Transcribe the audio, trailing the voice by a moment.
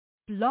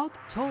Blog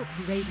Talk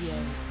Radio.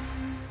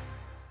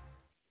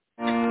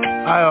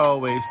 I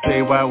always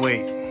say, why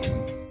wait?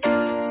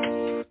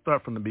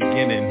 Start from the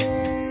beginning.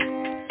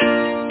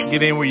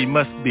 Get in where you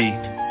must be.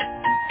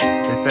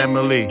 Hey,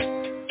 family,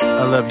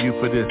 I love you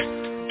for this.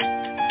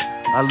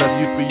 I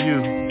love you for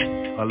you.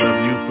 I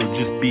love you for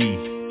just be.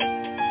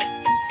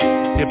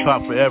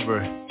 Hip-hop forever.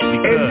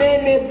 Because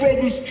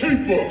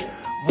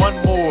one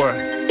more,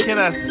 can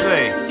I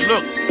say,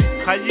 look,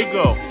 how you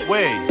go?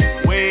 Way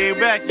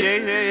back,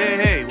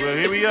 hey. Well,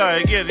 here we are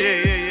again,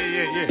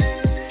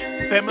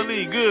 yeah.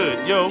 Family,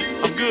 good, yo.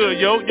 I'm good,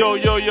 yo.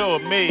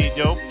 I'm made,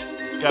 yo.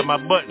 Got my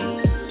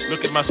button.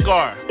 Look at my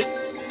scar.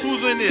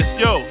 Who's in this,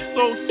 yo?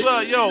 So,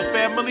 yo.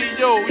 Family,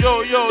 yo.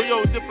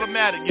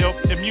 Diplomatic, yo.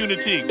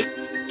 Immunity.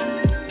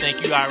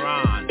 Thank you,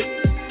 Iran.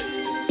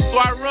 So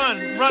I run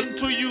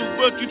to you,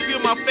 but you feel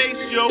my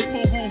face, yo.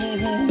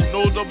 Hoo.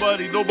 No,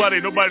 nobody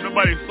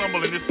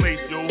stumble in this place,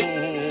 yo.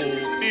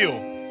 Feel.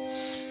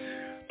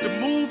 The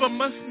move I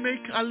must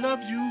make, I love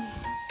you.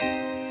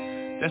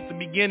 That's the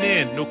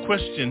beginning, no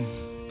question.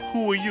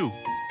 Who are you?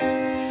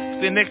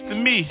 Stay next to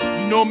me,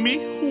 you know me,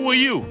 who are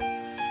you?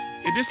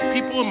 If this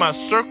people in my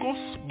circles,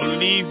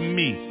 believe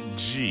me,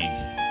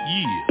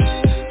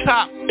 yeah.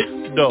 Top,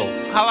 though,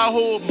 how I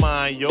hold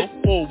mine, yo.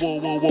 Whoa.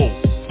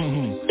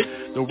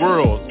 The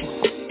world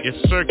is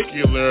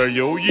circular,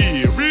 yo,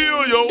 yeah.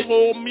 Real, yo,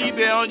 hold me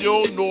down,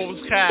 yo. North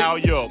Cal,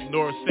 yo.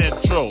 North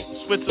Central,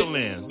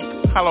 Switzerland.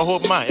 How I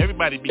hold mine,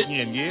 everybody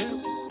begin, yeah?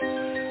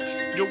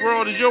 Your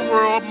world is your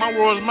world, my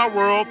world is my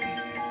world.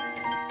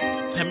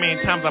 How many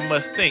times I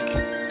must think,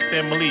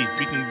 family,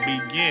 we can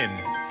begin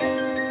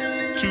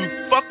to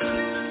fuck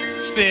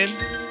sin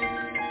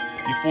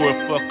before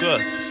it fuck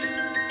us.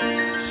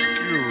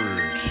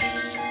 Scourge,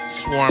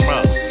 swarm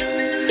up.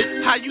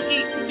 How you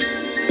eat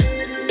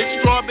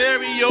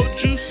strawberry, yo,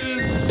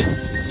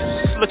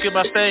 juices? Look at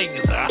my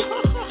fingers.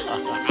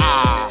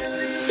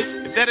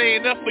 If that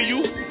ain't enough for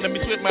you, let me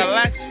switch my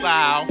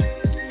lifestyle.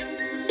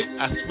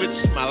 I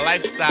switched my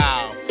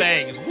lifestyle.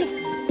 Things.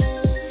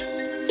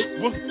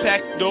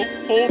 WolfPack, though.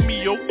 Hold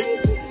me, yo.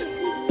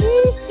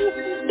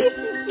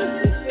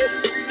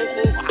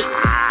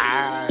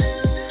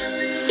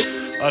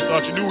 I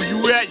thought you knew where you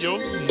were at, yo.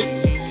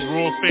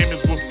 World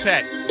famous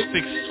WolfPack,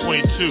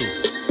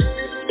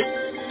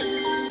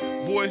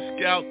 622. Boy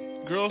Scout,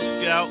 Girl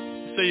Scout,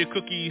 say your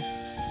cookies.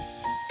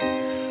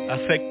 I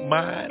take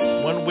mine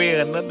one way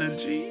or another,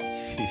 G.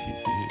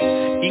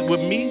 Eat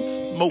with me,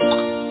 smoke,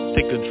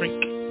 take a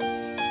drink.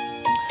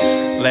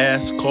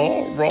 Last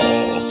call, raw.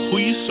 Who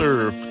you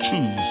serve?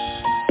 Choose.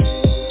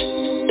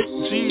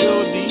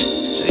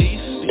 G-O-D-J-C.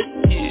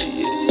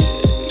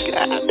 Yeah.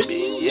 Got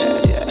me.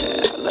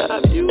 Yeah. I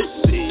love you.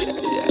 See.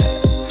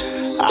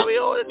 Yeah. I'll be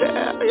on it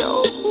down, yo.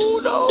 Who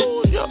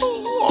knows, yo?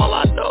 All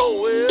I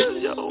know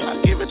is, yo, I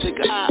give it to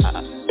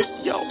God.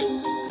 Yo.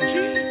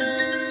 G-O-D-J-C.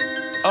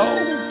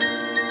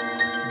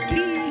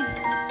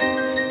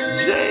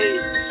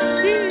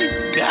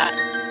 Got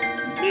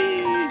me.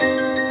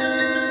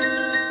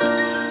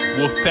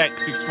 WolfPack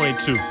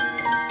 622.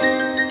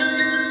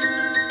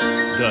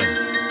 Done.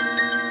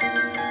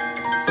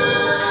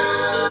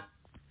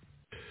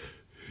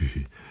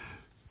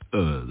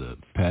 The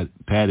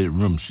padded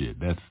room shit.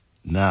 That's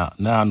now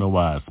I know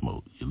why I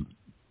smoke.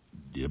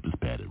 Yep, it's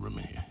padded room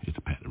in here. It's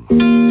a padded room.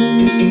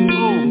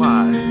 Oh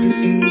my.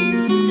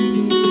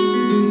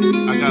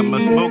 I got my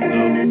smoke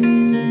though.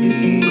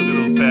 Look at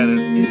those padded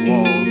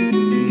walls.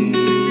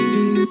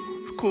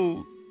 It's cool.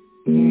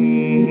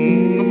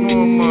 Come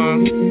on, man.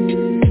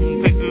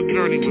 Take this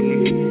journey with me.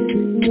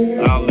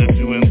 I'll let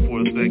you in for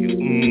a second.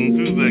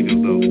 2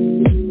 seconds though.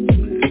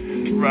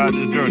 Ride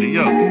this journey,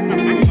 yo.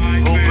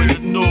 Open the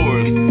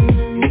doors.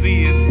 See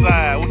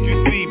inside. What you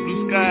see,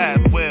 blue skies.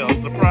 Well,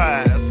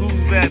 surprise.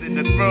 Who's that in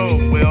the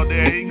throne? Well,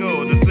 there you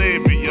go, the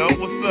savior, yo.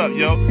 What's up,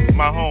 yo?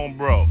 My home,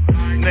 bro.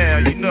 Now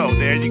you know,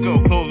 there you go.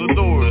 Close the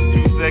doors.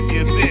 2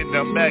 seconds in,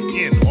 now back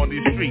in on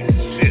these streets.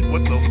 Shit,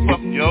 what the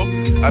fuck, yo?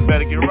 I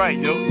better get right,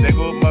 yo. There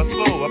goes my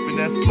soul up in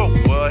that smoke.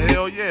 Well,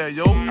 hell yeah,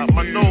 yo. Out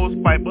my nose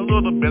pipe a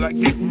little bit, I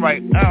get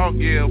right. I don't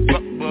give a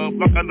fuck,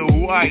 motherfucker. I know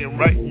who I am,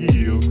 right?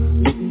 Yeah.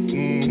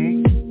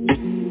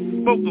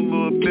 Spoke a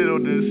little bit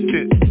on this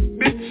shit.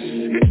 Bitch,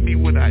 hit me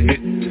when I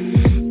hit.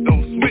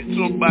 Don't switch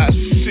on my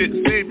shit.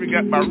 Savior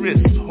got my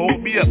wrist.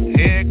 Hold me up,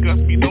 handcuff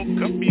me, don't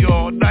cuff me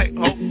all night.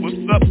 Ho, what's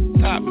up?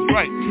 Time is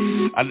right.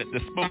 I let the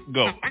smoke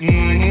go.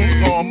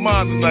 On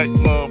mine tonight,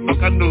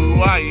 motherfucker. I know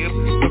who I am.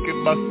 Look at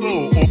my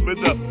soul,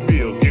 open up,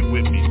 real. Get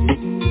with me.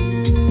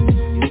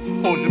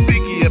 Hold your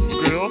pinky up,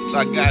 girl. I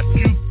got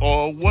you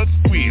on one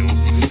squeal. A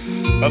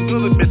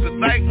little bit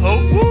tonight, ho.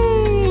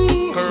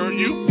 Woo! Heard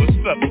you.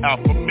 What's up,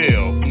 alpha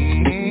male?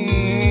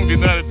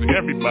 United to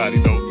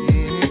everybody, though.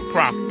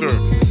 Proctor.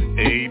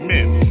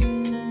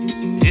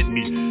 Amen. Hit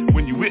me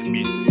when you with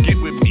me. Get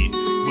with me.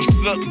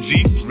 What's up,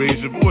 G? Raise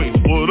your voice.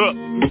 What up?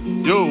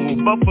 Yo,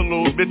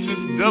 Buffalo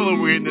bitches.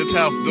 Delaware in this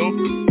house, though.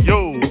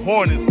 Yo,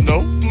 Hornets,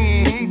 no.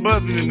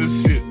 Buzzing in this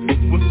shit.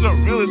 What's up,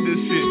 real in this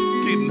shit?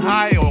 Getting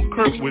high on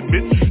Kirkwood,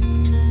 bitch.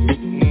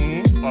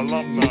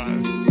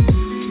 Alumni.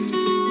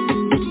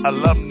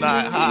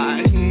 Alumni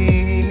high.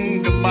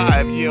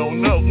 Goodbye if you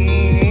don't know.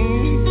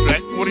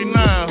 Track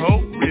 49,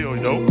 ho. Real,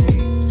 yo.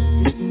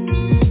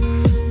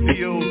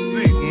 DOC.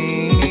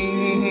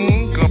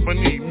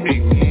 Company, me.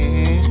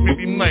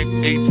 59th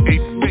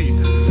HHC.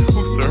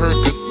 Who's to her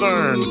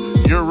concern?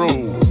 Euro.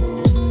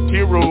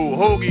 Hero.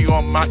 Hoagie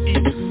on my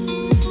east.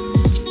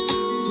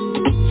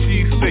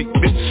 Cheesesteak,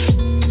 bitch.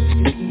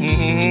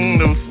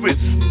 No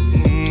switch.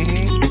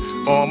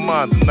 On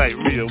mine tonight,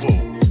 real, whoa.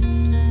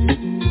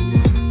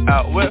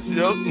 Out west,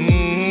 yo,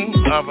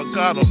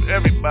 avocado for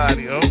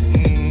everybody, yo,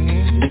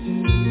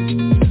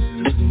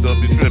 Don't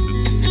be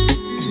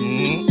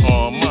tripping,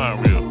 on mine,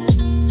 real.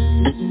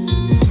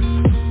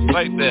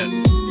 Like that,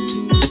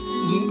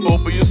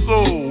 open your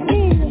soul,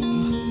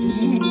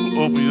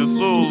 open your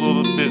soul a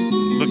little bit,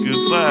 look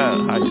inside,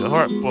 how your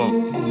heart pump,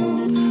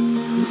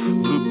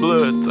 blue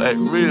blood type,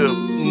 real,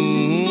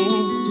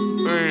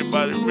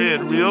 everybody red,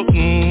 real,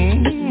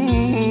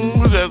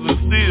 what's that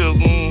still,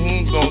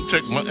 Gonna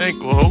check my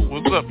ankle, ho.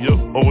 What's up, yo?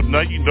 Oh,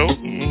 now you know.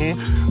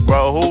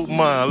 Bro, hold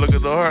mine. Look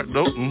at the heart,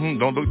 though.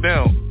 Don't look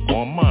down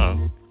on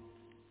mine.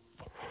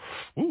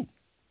 Woo.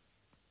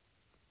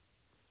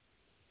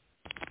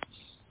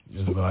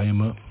 Get the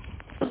volume up.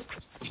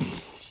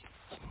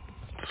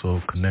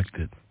 So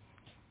connected.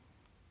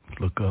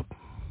 Look up.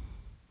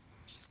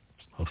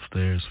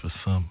 Upstairs for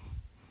some.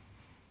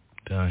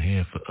 Down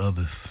here for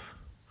others.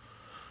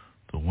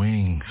 The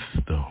wings,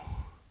 though.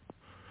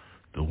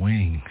 The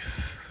wings.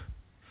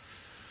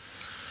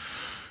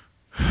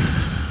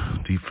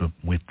 Deep from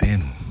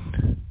within,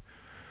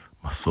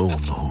 my soul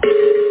knows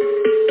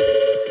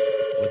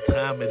what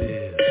time it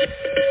is.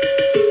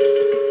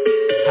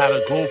 How to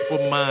go for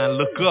mine,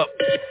 look up.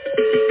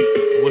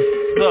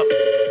 What's up?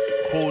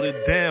 Hold it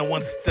down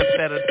one step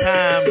at a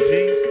time, G.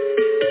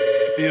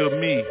 Feel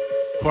me,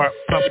 heart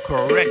pump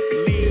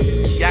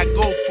correctly. I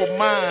go for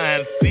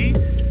mine, see?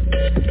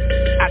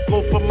 I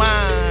go for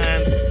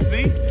mine,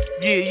 see?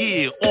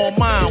 Yeah, on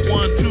mine,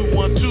 1, 2,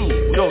 1, 2.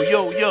 Yo.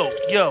 Yo.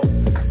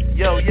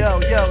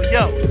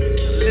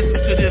 Listen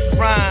to this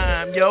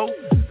rhyme, yo.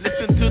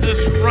 Listen to this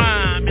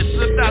rhyme. It's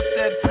about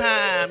that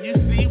time. You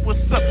see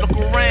what's up? Look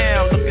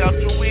around. Look out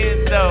your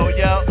window,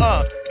 yo.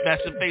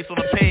 Smash your face on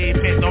the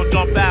pavement. Don't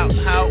jump out.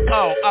 How?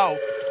 Oh.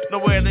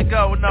 Nowhere to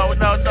go. No.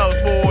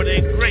 More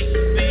than great.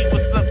 See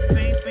what's up?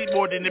 See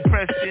more than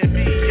impression.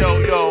 Me,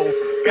 yo.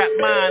 Got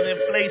mind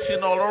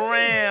inflation all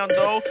around,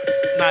 though.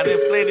 Not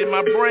inflating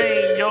my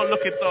brain, yo.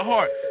 Look at the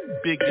heart.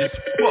 Big as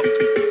fuck.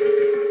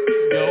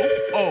 Yo,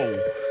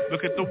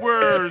 look at the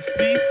words,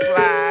 see,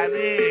 slide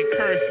in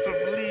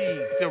cursively,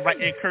 still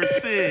writing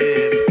cursive,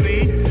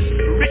 see,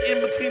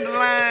 written between the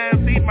lines,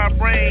 see, my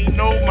brain,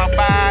 know my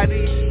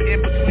body, in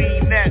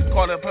between that,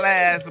 call it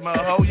plasma,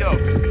 ho, yo,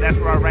 that's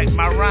where I write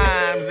my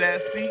rhymes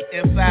at, see,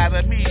 inside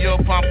of me, yo,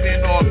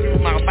 pumping all through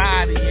my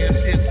body and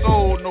shit,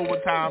 soul know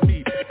what time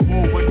it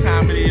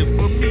is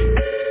for me,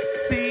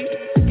 see,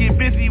 get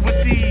busy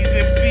with these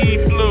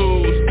MC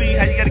flows, see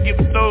how you gotta get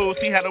with those,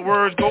 see how the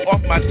words go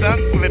off my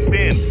tongue,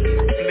 flipping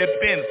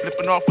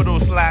off of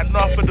those, sliding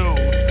off of those.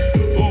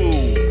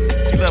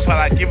 Ooh, she love how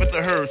I give it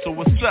to her. So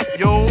what's up,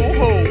 yo?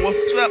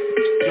 What's up,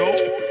 yo?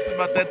 It's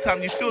about that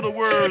time you feel the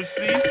words,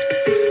 see?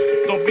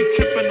 Don't be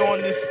tripping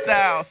on this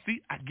style,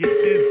 see? I get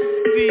this,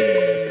 see?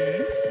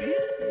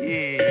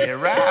 Yeah,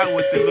 ride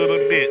with it a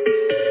little bit.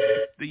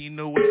 Then you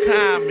know what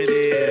time it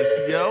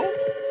is, yo?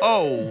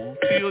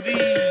 Feel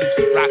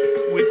these, rock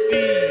with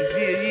these,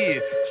 yeah.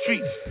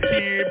 Streets,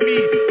 hear me,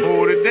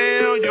 hold it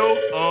down, yo,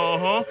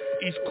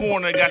 Each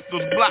corner got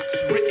those blocks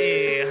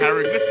written,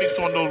 hieroglyphics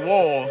on those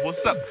walls. What's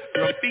up?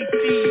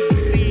 Graffiti,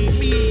 see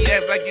me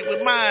as I get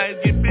with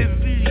mine, get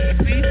busy,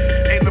 see?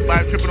 Ain't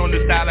nobody tripping on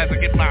this style as I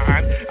get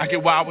mine. I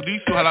get wild with these,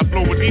 so how I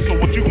flow with these, so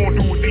what you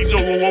gonna do with these, yo,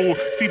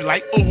 see the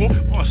light,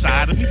 on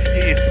side of me,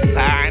 yeah, it's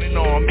shining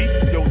on me,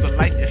 yo, the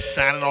light is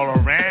shining all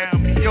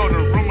around me, yo, the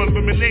room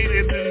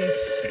illuminated and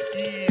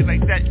yeah,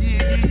 like that,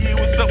 yeah,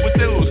 what's up with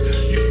those?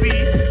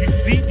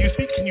 You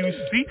see, can you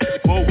see?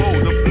 Whoa,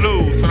 the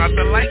blues, turn out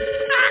the lights.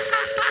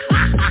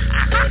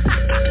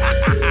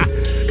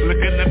 Look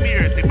in the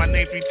mirror, say my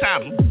name 3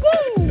 times. Woo!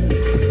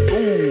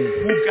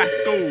 Ooh, who got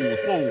those?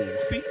 Whoa,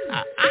 see?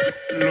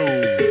 Low.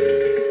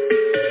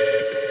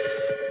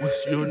 What's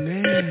your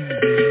name, baby?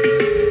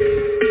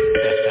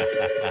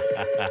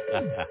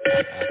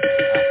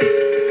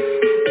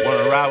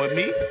 Wanna ride with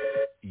me?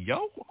 Yo,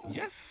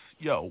 yes,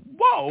 yo,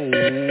 whoa,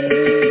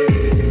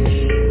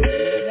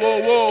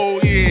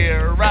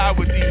 yeah, ride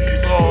with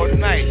these all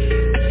night.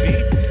 See,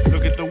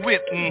 look at the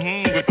whip,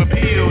 whip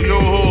appeal,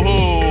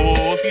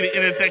 yo, see the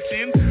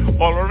intersection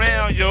all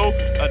around, yo,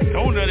 a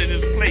donut in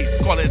this place,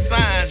 call it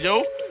signs,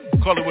 yo,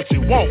 call it what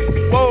you want.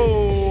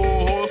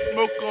 Whoa,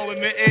 smoke all in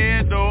the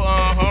air, though,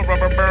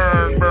 rubber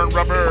burn,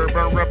 rubber burn,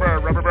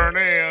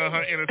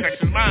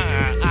 intersection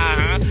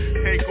mine,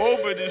 take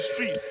over the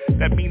street,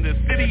 that mean the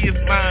city is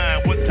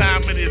mine. What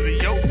time it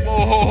is, yo,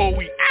 whoa,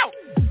 we out,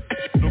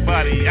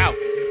 nobody out.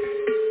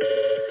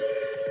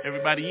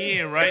 Everybody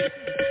in, right?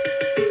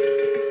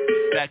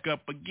 Back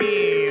up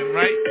again,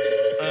 right?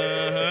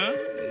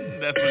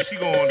 That's what she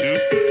gonna do.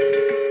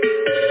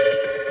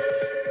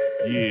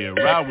 Yeah,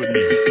 ride with me.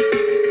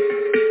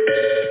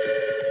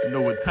 You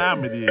know what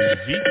time it is,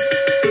 G.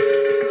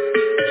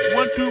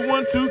 1, 2,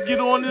 1, 2, get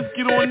on this.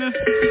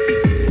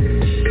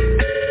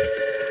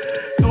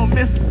 Don't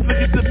miss, look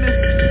at the miss.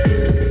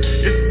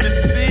 It's Miss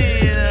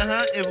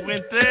it's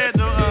winter,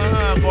 though,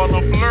 I call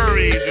them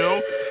flurries,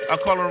 yo. I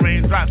call them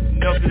raindrops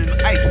melted in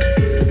ice.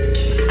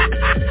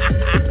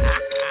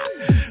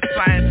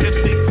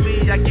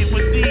 Scientifically, I get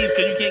with these,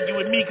 cause you can't get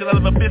with me, cause I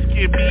love a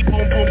biscuit, beat,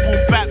 boom, boom, boom,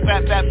 fat,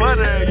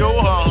 butter,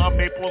 yo,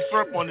 maple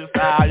syrup on this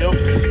style, yo,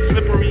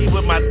 slippery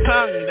with my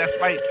tongue, that's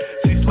right,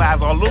 she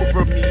slides all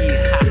over me,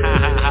 ha, ha,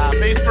 ha, ha,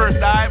 face first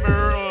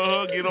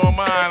diver, get on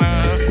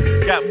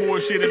mine, got more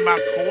shit in my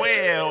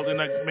coil than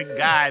a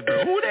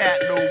MacGyver, who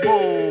that, no,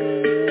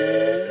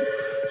 whoa,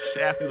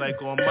 shafty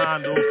like on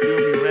mine, don't feel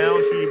me,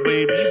 round tree,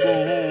 baby,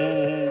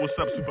 whoa, what's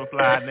up,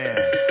 Superfly now,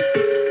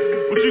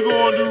 what you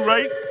gonna do,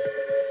 right?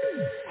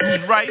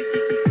 Who's right?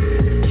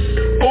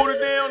 Hold it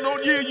down, no,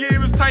 yeah,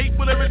 it's tight,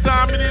 but every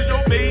time it is,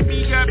 yo,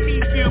 baby, got me,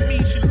 feel me,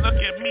 she look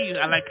at me,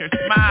 I like her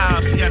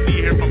smile, she got me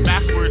here from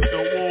backwards, so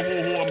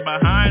whoa, I'm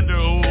behind her,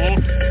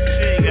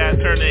 she ain't gotta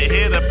turn her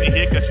head up in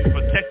here, cause she's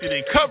protected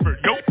and covered,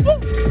 yo, woo,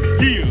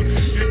 yeah,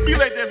 it be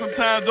like that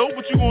sometimes, though,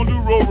 what you gonna do,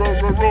 roll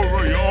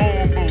your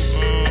own boat,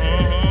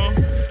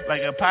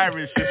 like a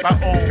pirate ship, I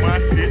own my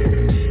shit,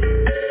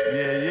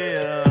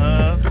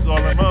 yeah, took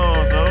all them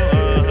on, though,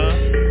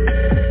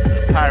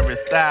 pirate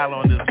style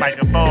on this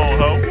microphone,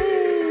 ho.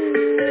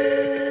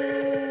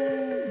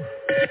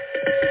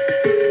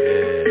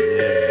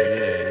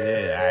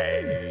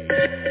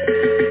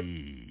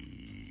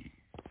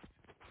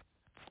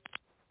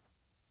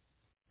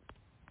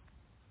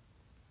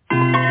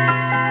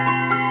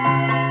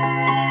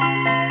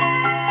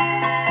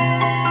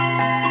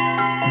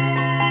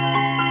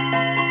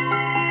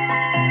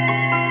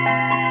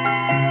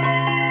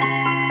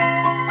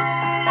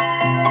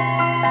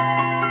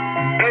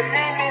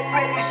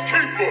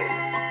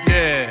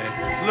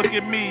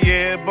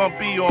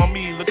 Bumpy on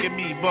me, look at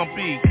me,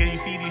 bumpy. Can you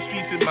see these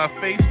streets in my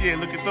face? Yeah,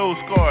 look at those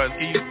scars.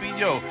 Can you see,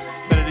 yo,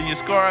 better than your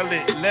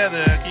scarlet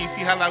leather? Can you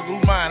see how I grew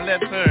mine?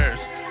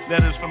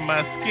 Letters from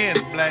my skin,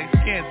 black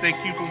skin. Thank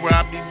you for where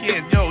I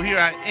begin. Yo,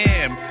 here I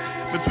am,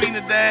 between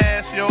the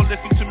dash. Yo,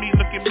 listen to me,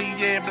 look at me,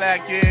 yeah,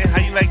 black, yeah. How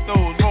you like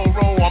those?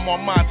 Roll, I'm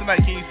on mine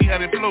tonight. Can you see how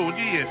they flow?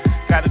 Yeah,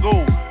 gotta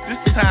go. This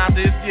time,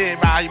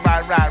 yeah, ride,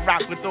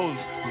 rock with those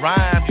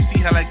rhymes. You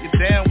see how I get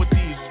down with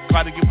these?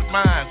 Try to get with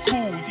mine.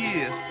 Cool,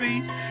 yeah,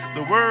 see?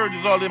 The word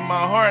is all in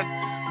my heart,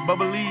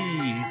 bubbly,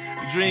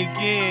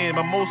 drinking,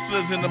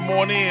 mimosas in the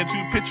morning,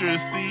 2 pictures,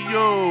 see,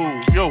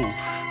 yo,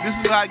 this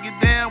is how I get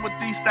down with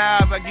these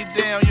styles, I get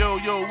down, yo,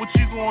 what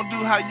you gonna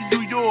do, how you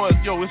do yours,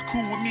 yo, it's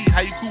cool with me,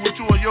 how you cool with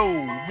yours,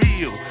 yo,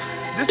 real,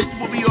 this is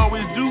what we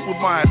always do with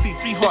mine, see,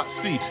 3 hearts,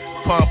 see,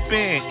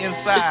 pumping,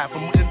 inside,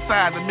 from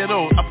inside the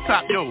middle, up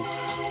top, yo,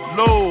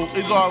 low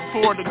is all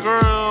for the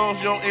girls,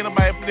 yo, ain't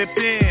nobody flipped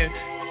in.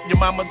 Your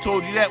mama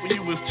told you that when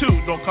you was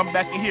 2. Don't come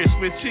back in here,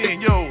 switch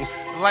in, yo.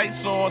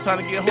 Lights on,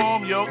 time to get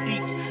home, yo. Eat.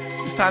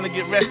 It's time to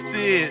get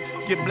rested,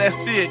 get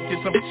blessed,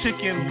 get some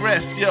chicken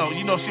breast, yo.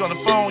 You know she on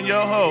the phone,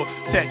 yo, ho.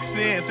 Text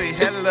in, say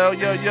hello,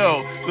 yo.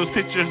 Those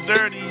pictures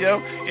dirty,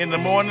 yo. In the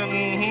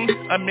morning,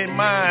 I'm in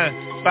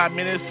mine. 5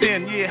 minutes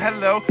in, yeah,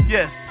 hello,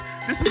 yes.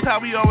 This is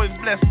how we always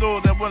bless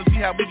those that want to see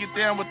how we get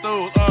down with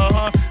those,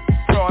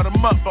 Brought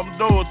them up from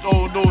those,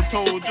 told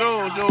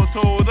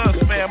us,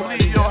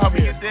 family, yo, how we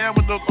get down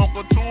with those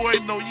Uncle Toy,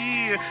 no,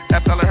 yeah,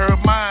 that's all I heard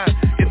mine,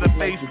 in the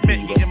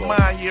basement, getting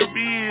mine, yeah,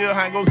 real,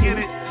 I ain't gon' get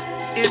it,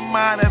 in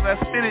mine as I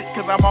spit it,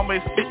 cause I'm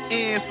always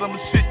spitting some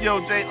shit, yo,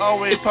 Jay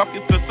always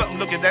talking to something,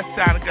 look at that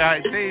sound of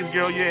guy, Days,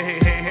 girl, yeah,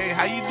 hey,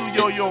 how you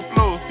do your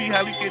flow, see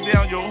how you get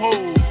down your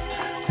hoes,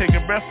 take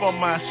a breath on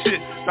my shit,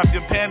 drop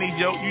your panties,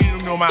 yo, you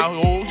know my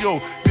hoes,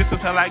 yo, this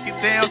is how I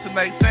get down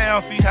tonight,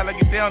 sound, see how I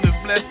get down this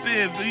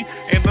blessing, see,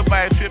 ain't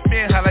nobody trip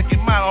in, how I get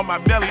mine on my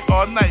belly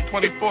all night,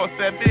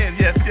 24/7,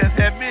 yes,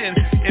 heaven,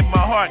 in my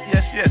heart,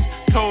 yes,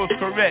 toes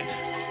correct,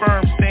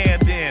 firm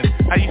standing,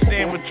 how you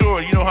stand with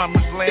yours, you know how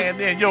much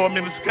land in, yo, I'm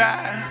in the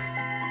sky,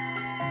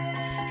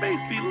 space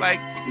be like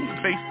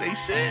space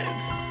station,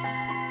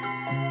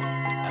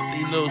 I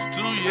see those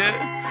too,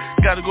 yeah.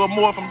 Gotta go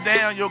more from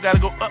down, yo, gotta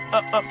go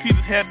up,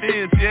 Peter's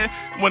heavens, yeah.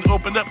 When it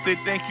opened up, say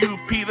thank you,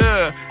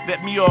 Peter,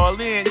 let me all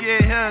in,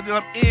 yeah, then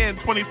I'm in,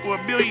 24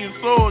 billion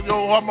souls,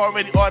 yo, I'm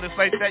already artist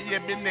like that, yeah,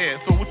 been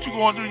there. So what you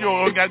gonna do,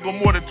 yo, gotta go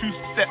more than 2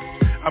 steps,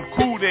 I'm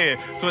cool there,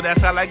 so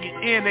that's how I get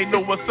in, they know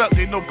what's up,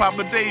 they know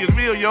Papa Day is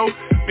real, yo.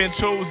 Been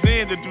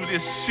chosen to do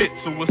this shit,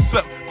 so what's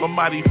up,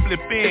 somebody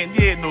flip in,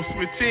 yeah, no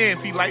switch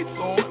in, see lights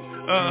on,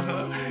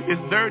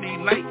 it's dirty,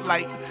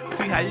 night,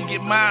 see how you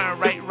get mine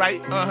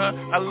right,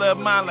 I love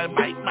mine like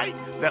bite,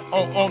 that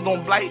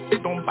don't bite,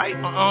 don't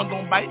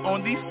bite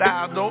on these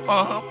styles though,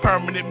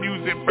 permanent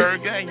music,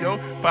 ByrdGang, yo,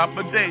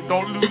 Papa Day,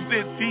 don't lose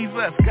it,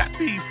 Jesus, got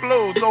these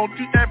flows, don't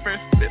you ever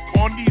slip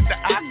on these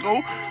that I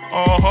go,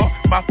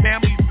 my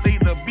family play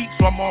the beat,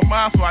 so I'm on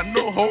mine, so I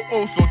know,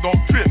 so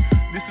don't trip,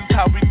 this is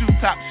how we do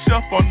top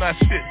shelf on our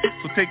shit.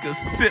 So take a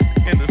sip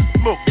and a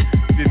smoke.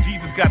 The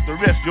Jesus got the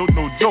rest, yo,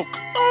 no joke.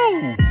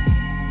 Oh!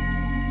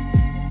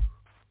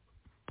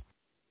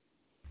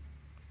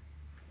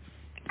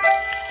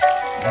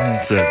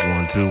 Check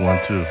 1 2 1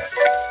 2.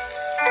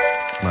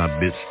 My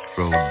bitch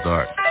throw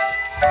darts.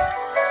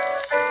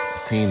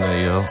 Tina,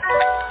 yo.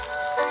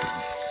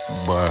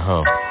 Bar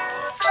hoe.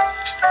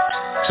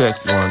 Check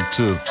 1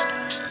 2.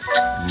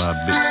 My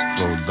bitch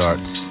throw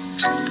darts.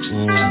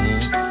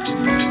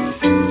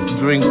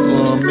 Drink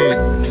for me,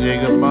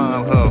 nigga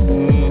bomb hoe.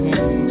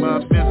 My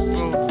bitch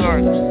throw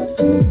darts.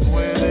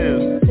 Where it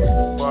is,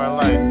 bar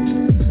life.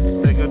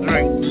 Take a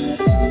drink.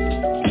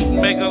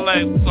 Make a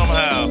life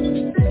somehow.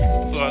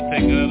 So I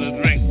take another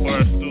drink for a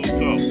stool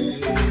talk.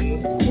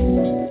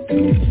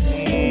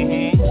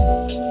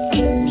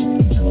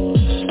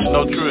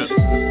 No trip.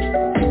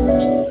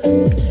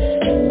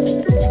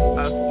 I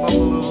smoke a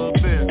little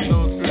bit, no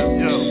trip,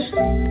 yo.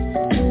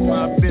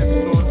 My bitch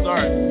go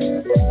dark.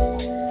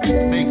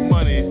 Make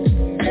money,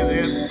 get a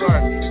head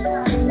start.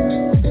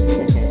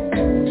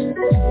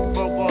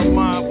 Smoke on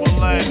mine for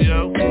life, yo.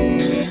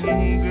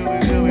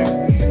 Dilly.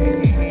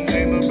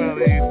 Ain't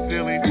nobody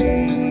silly.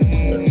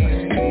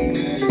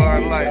 Bar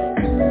life.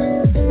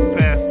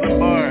 Pass the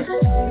bar.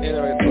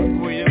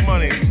 For your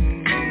money.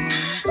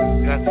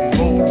 Got you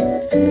hold.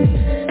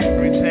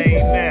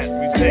 Retain that,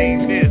 retain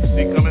this.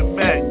 She coming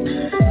back.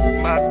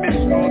 My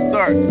bitch go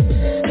dark.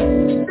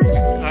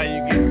 How you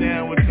get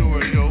down with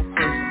doors, yo?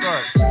 First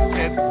start.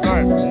 Head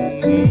start.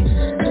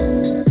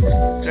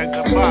 Check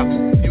the box.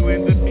 You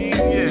into me?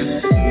 Yes.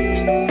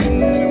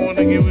 You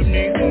wanna get with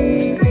me?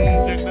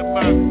 Check the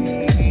box.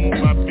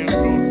 My bitch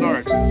go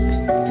dark.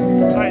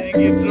 How you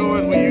get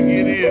yours when you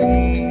get in?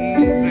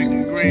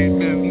 Second grade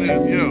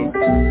business, yo.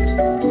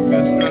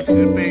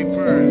 Construction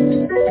papers.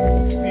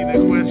 See the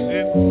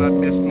question? My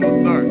bitch go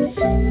dark.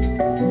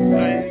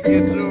 How you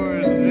get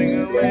yours?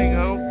 Ding-a-ling,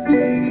 ho.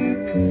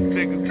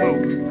 Take a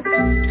smoke.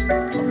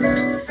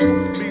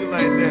 Be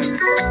like that.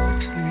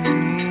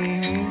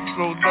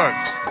 Throw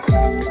darts.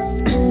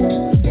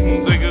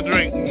 Take a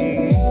drink.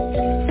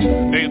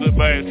 Ain't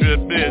nobody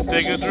tripping.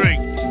 Take a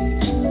drink.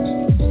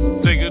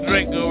 Take a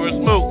drink over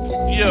smoke.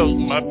 Yo,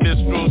 my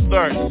bitch throw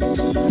darts.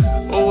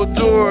 Old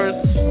doors,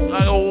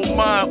 I hold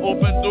mine.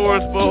 Open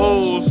doors for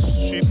hoes.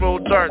 She throw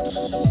darts.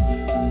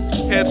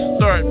 Head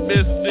start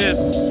business.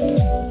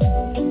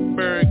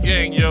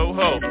 ByrdGang, yo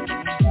ho.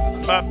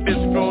 My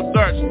bitch throw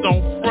darts,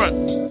 don't front.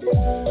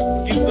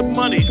 Get the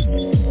money.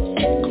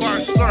 Car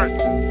start.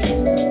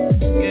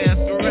 Gas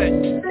correct.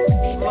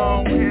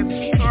 Long head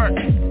start.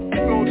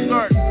 Throw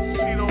darts.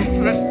 She don't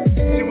trip.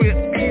 She with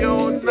me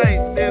all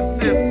night.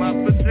 This my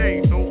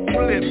potato. Don't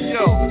flip,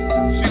 yo.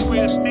 She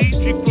with me,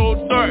 she throw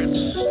darts.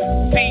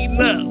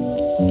 Tina.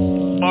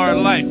 Our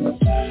life.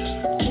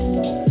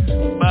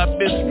 My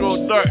bitch throw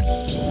darts.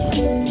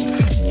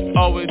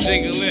 Always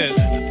jingling.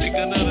 Take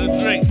another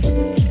drink.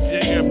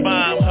 Yeah, your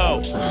bomb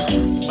hoe.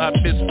 My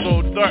bitch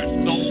throw darts.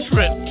 Don't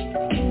trip.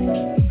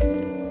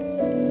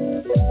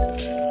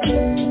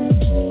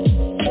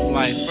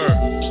 Life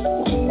first.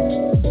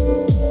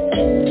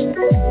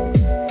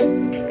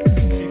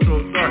 She throw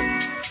darts.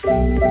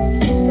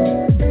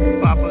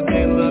 Papa,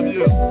 they love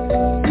you.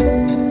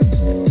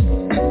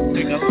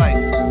 Take a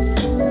light.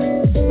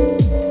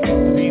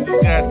 Jesus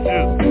got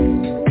you.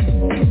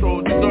 Throw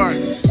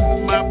darts.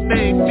 My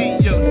baby,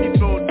 yo, she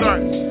throw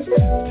darts.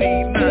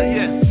 Tina,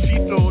 yes, she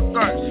throw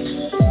darts.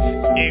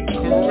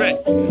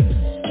 Incorrect.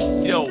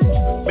 Yo,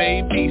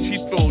 baby, she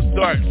throw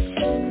darts.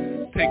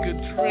 Take a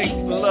drink,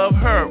 love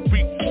her,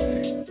 freak.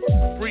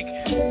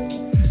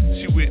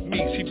 She with me,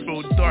 she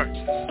throw darts.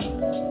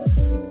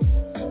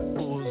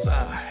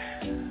 Bullseye.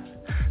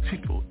 She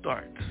throw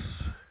darts.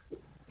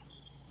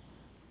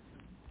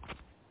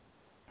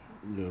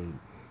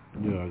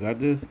 Yo, I got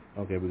this?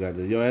 Okay, we got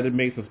this. Yo, I had to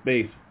make some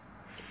space.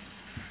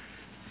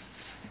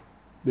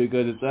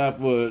 Because it's time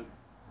for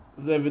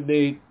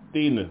 7-day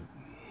Tina.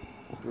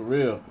 For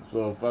real.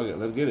 So, fuck it.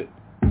 Let's get it.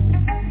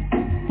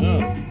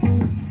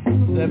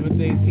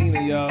 7-day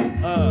Tina, y'all.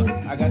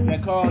 I got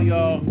that call,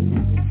 y'all.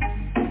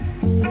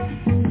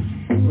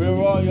 Where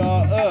all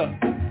y'all?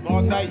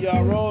 All night,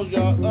 y'all rolls,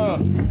 y'all.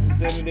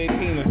 7-day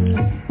Tina.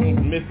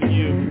 Missing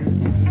you.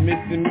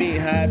 Missing me.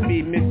 How it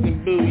be?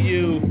 Missing boo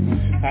you.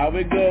 How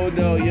it go,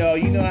 though, yo?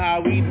 You know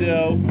how we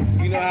do.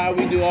 You know how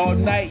we do all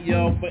night,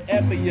 yo.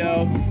 Forever,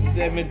 yo.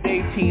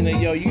 7-day Tina,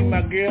 yo. You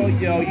my girl,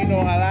 yo. You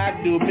know how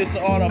I do. Missing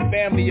all the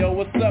family, yo.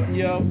 What's up,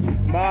 yo?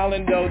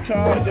 Marlon, though.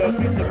 Charles, yo.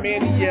 Mr.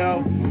 Manny,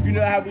 yo. You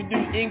know how we do.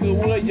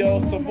 Inglewood,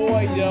 yo.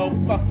 Savoy, yo.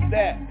 Fuck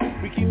that.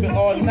 We keep it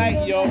all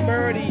night, yo.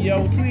 Birdie,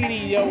 yo.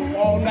 Tweety, yo.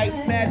 All night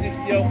magic,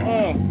 yo.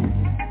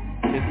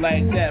 It's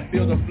like that.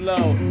 Feel the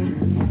flow.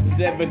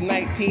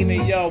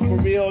 7-19, yo. For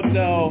real,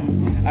 though.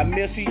 I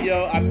miss you,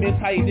 yo. I miss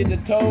how you did the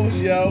toes,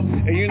 yo.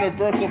 And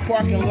Universal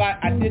parking lot,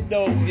 I did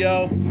those,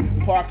 yo.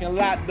 Parking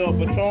lot, though.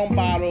 Patron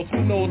bottles.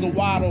 Who knows the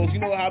waddles? You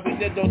know how we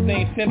did those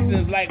things.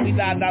 Simpsons like we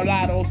died our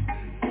lottos.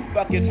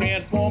 Motherfucking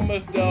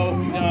Transformers, though.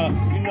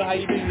 You know how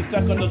you do, you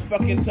suck on those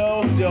fucking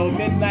toes, yo.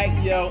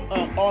 Midnight, yo.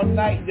 All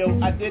night, yo.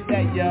 I did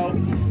that, yo.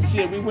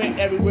 Shit, we went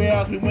everywhere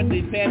else. We went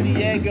to San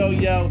Diego,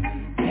 yo.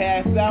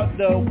 Passed out,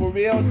 though. For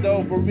real,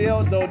 though.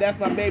 That's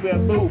my baby,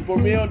 boo. For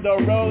real, though,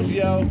 Rose,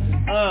 yo.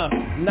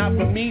 Not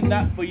for me,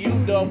 not for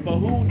you, though. For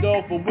who,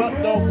 though? For what,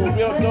 though? For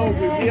real, though.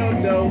 Real,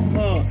 though.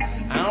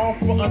 I don't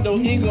front on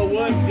those ego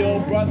woods, yo.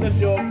 Brothers,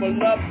 yo. For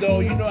love, though.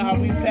 You know how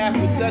we pass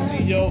the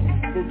touchy, yo.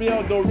 For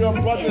real, though. Real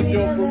brothers,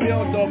 yo. For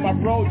real, though. My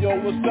bro, yo.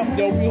 What's up,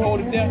 yo? We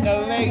hold it down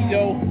LA,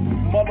 yo.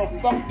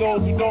 Motherfuck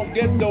those who don't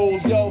get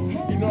those, yo.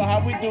 You know how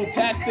we do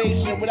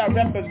taxation without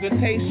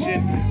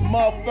representation.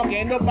 Motherfucker,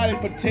 ain't nobody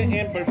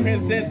pretending, but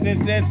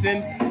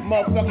presenting.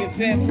 Motherfucking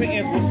San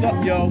Quentin, what's up,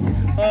 yo?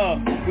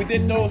 We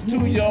did those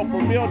too, yo.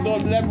 For real,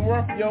 those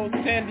Leavenworth, yo.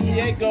 San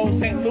Diego,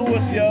 St.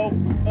 Louis, yo.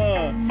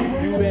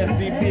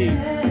 USDP,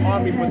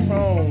 Army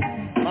Platoon,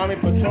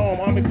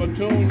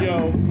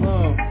 yo.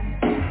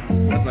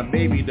 That's my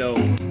baby, though.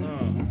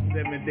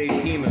 7-day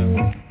Tina.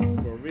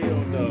 For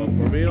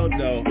real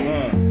though,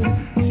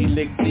 She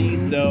licked these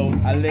though,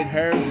 I licked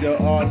hers, yo,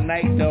 all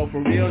night though, for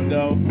real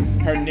though.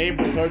 Her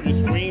neighbors heard the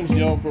screams,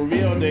 yo, for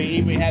real. They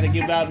even had to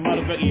give out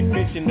motherfucking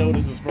eviction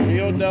notices, for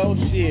real though,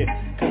 shit.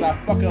 Cause I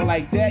fuck her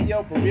like that,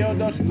 yo, for real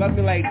though. She love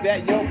me like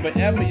that, yo,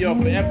 forever,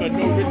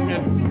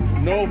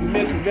 no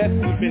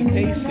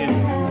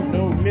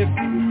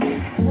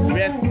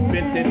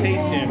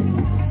misrepresentation.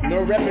 No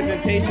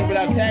representation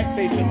without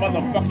taxation,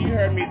 motherfucker, you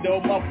heard me,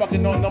 though. Motherfucker,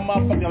 no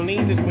motherfucking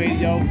lean this way,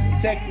 yo.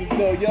 Texas,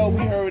 though, yo,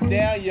 we heard it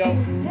down, yo.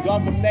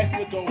 Gone from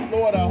Mexico to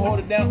Florida, hold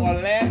it down,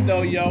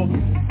 Orlando, yo.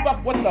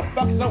 Fuck, what the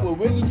fuck is up with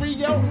wizardry,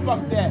 yo?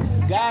 Fuck that.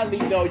 Godly,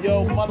 though,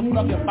 yo.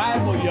 Motherfucking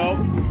Bible, yo.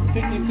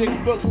 66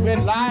 books,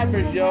 red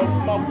libraries, yo.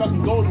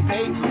 Motherfucking golden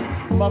pages.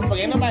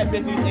 Motherfucker, ain't nobody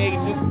been these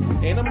ages.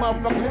 Ain't no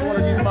motherfucking one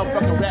of these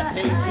motherfucking rap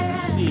pages.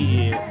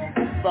 Shit.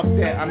 Fuck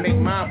that, I make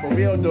mine for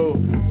real though.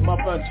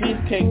 Motherfucking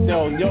cheesecake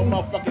though, yo,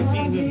 motherfucking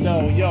Jesus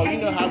though. Yo, you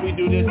know how we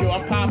do this, yo,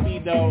 I'm Poppy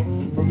though.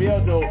 For real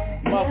though,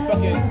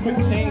 motherfucking quick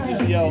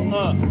changes, yo,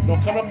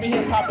 Don't come up in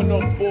here popping no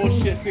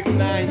bullshit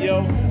 6ix9ine,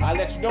 yo. I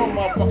let you know,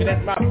 motherfucker,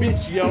 that's my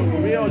bitch, yo,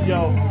 for real,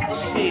 yo.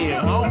 Shit, I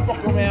don't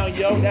fuck around,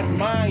 yo, that's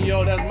mine,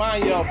 yo.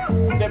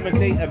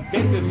 7-day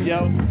Adventures,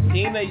 yo.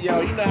 Tina,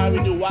 yo, you know how we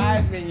do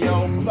Wiseman,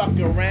 yo. Fuck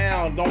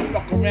around, don't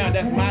fuck around,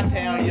 that's my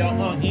town, yo.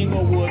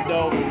 Inglewood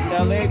though,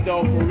 LA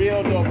though, for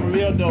real though.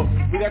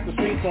 We got the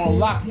streets on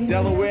lock,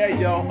 Delaware,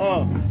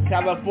 yo,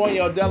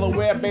 California,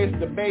 Delaware, base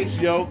to base,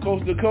 yo,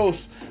 coast to coast.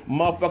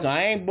 Motherfucker,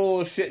 I ain't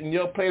bullshitting,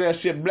 yo, play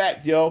that shit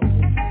black, yo.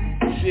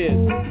 Shit,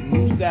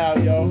 new style,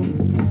 yo.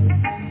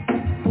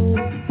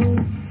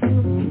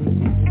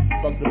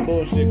 Fuck the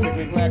bullshit,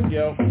 click, clack,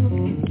 yo.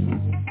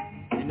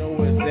 You know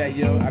where it's at,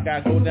 yo. I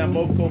gotta go down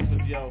both coasts,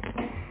 yo.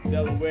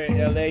 Delaware,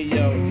 LA,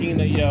 yo.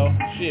 Tina, yo.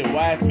 Shit,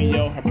 wife me,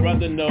 yo. Her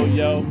brother know,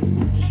 yo.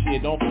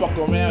 Shit, don't fuck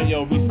around,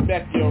 yo.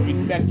 Respect, yo.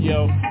 Respect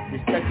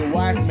the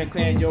Wiseman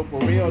clan, yo. For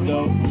real,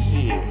 though.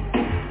 Shit.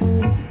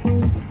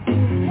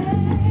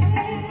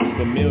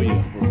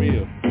 Familiar, for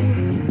real.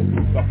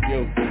 Fuck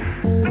you.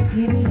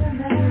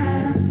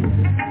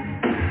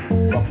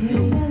 Fuck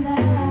you.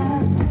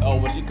 Oh,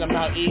 when she come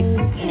out east,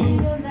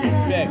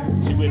 respect.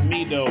 She with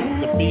me, though.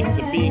 The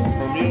beast,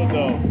 for real,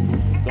 though.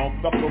 Don't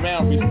fuck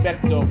around,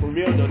 respect though, for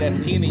real though. That's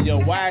Tina, yo,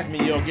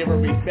 Wiseman, yo, give her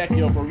respect,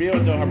 yo, for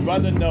real though. Her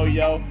brother know,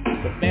 yo,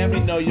 the family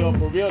know, yo,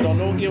 for real though.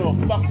 Don't give a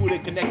fuck who they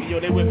connected, yo.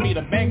 They with me,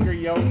 the banker,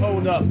 yo.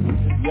 Hold up,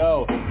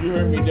 yo, you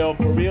heard me though,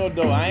 for real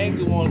though. I ain't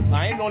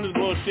on this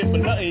bullshit for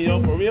nothing, yo,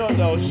 for real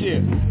though.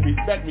 Shit,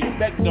 respect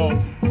though.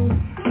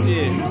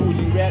 Shit,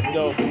 Fuji rap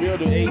though, for real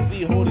though. AZ,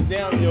 hold it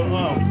down, yo,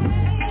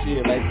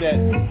 shit, like that,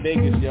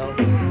 Vegas, yo.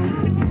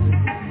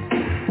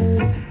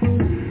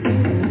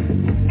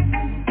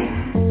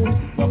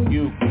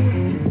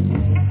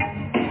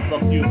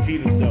 Fuck you,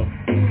 Peters, though.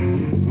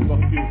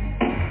 Fuck you.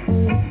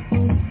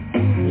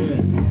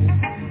 Yeah.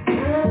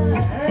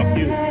 Fuck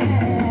you.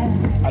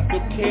 I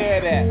took care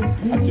of that.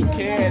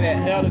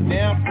 Held it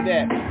down for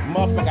that.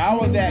 Motherfucker, I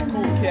was that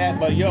cool cat,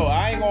 but yo,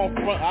 I ain't gonna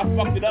front. I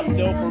fucked it up,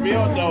 though, for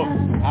real, though.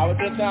 I was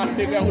just trying to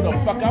figure out who the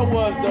fuck I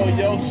was, though,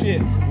 yo,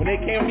 shit. When they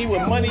came to me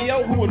with money,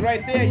 yo, who was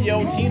right there,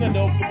 yo? Tina,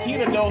 though,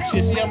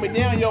 shit, she held me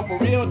down, yo, for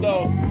real,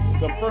 though.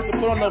 The first to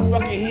put on those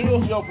fucking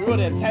heels, yo, for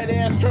real, that tight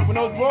ass shirt with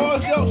those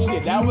drawers, yo,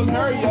 shit, that was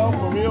her, yo,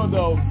 for real,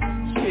 though.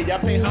 Shit, y'all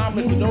pay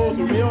homage to those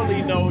who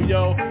really know,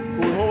 yo,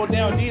 who would hold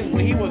down these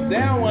when he was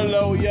down one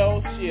low,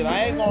 yo. Shit,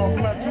 I ain't gonna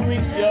front 2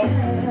 weeks, yo.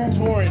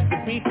 Touring the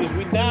beaches,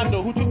 we down,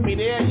 though. Who took me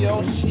there,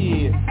 yo?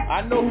 Shit,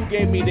 I know who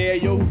gave me there,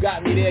 yo, who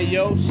got me there,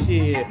 yo.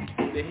 Shit,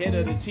 the head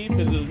of the chief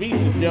is his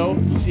Reese's, yo.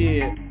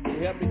 Shit.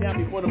 Help me down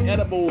before them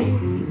edibles.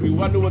 We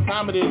wonder what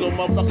time it is, those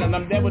motherfuckers, and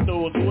I'm dead with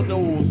those. Who are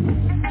those?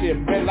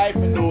 Shit, bread life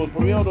in those,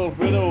 for real those.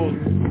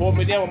 Hold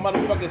me down with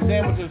motherfucking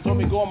sandwiches, told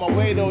me go on my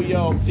way though,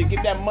 yo. Shit,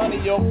 get that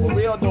money, yo, for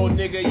real though,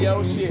 nigga,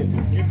 yo. Shit,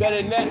 you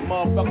better than that,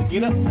 motherfucker.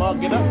 Get up,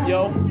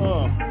 yo.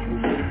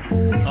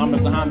 I'm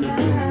Mr. Honda,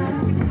 dude.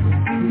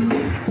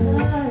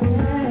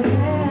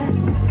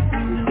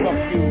 Fuck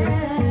you.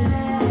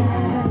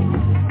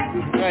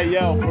 Hey,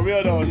 yo, for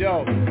real though,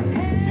 yo.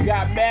 She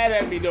got mad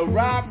at me though,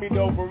 robbed me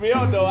though, for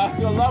real though. I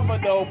still love her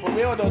though, for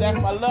real though. That's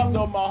my love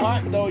though, my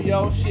heart though,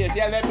 yo. Shit,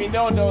 yeah, let me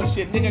know though,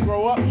 shit. Nigga,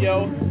 grow up,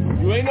 yo.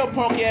 You ain't no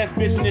punk ass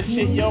bitch in this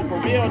shit, yo,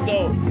 for real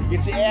though.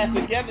 Get your ass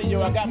together,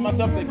 yo. I got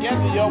myself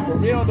together, yo, for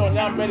real though.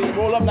 Now I'm ready to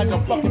roll up like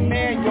a fucking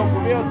man, yo,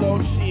 for real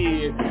though,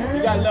 shit.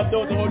 You got love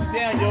though to hold you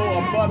down, yo.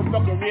 A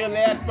motherfucking real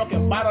ass,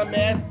 fucking bottom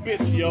ass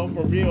bitch, yo,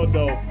 for real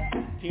though.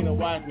 Tina,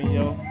 watch me,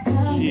 yo.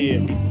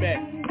 Shit,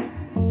 respect.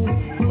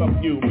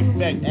 Fuck you,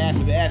 respect,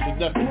 ashes to ashes,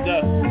 dust to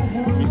dust.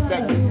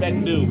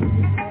 Respect, dude.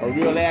 A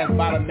real ass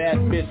bottom ass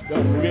bitch,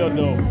 though, for real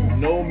though.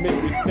 No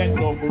misrespect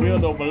though, for real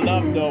though, but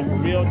love though, for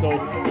real though.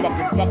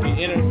 Fucking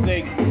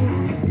intercede,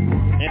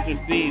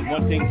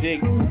 one thing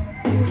jig.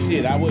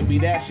 Shit, I wouldn't be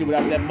that shit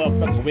without that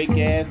motherfucking wake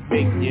ass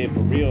big, yeah,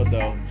 for real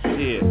though.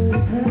 Shit.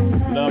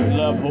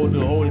 Love, hold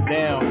it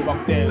down.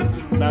 Fuck that,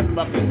 not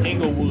fucking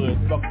Inglewood.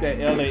 Fuck that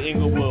LA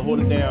Inglewood, hold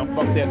it down.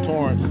 Fuck that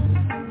Torrance.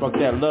 Fuck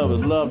that love is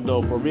love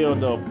though, for real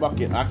though. Fuck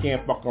it, I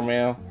can't fuck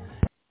around.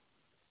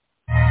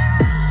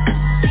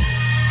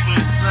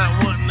 It's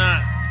not what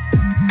not.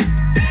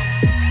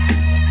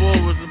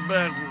 Forwards and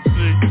backwards,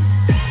 see.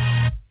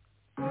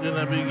 Then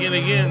I begin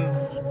again.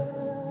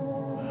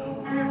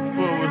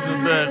 Forwards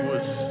and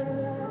backwards.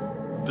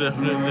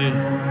 Definitely.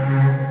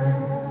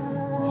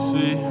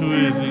 See, who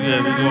is it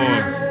got it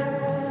going?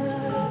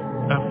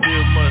 I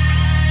feel much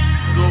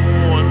go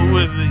on. Who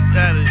is it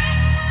got it?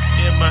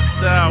 In my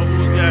style,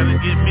 who gotta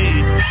get me?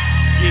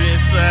 Get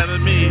inside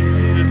of me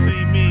to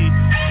see me.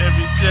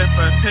 Every step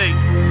I take,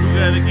 who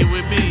gotta get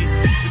with me?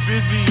 The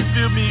busy,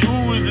 feel me?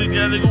 Who is it?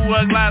 Gotta go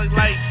out like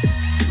lights.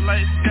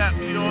 Lights got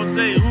me all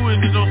day. Who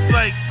is it? Those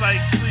sights,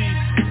 see.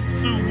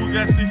 Two, who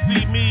got to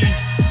see me?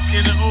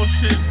 In the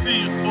ocean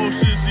sea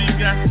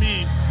got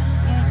me.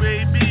 Ooh,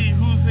 baby,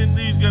 who's in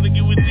these? Gotta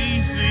get with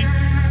these, see.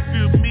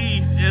 Feel me,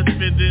 it's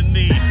been the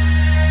need.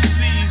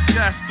 These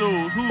got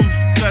those, who's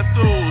got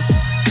those?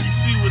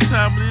 What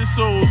time of this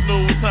souls, know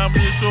what time of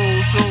this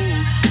souls.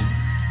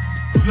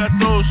 Who got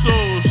those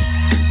souls?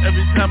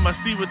 Every time I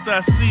see what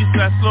I see,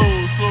 got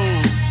souls.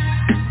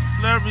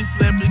 Slurry,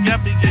 slappy,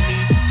 got me,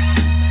 gimme.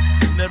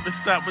 Never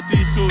stop with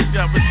these souls,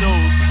 got with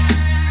those.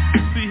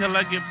 See how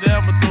I get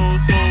down with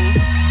those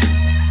souls.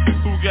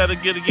 Who gotta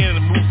get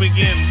again and move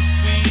again?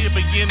 See it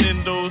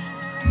beginning those.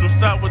 Don't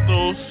stop with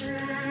those.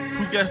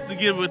 Who got to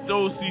get with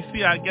those?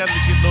 See, I gotta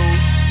get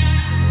those.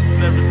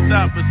 Never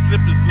stop but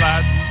slip and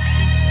slide.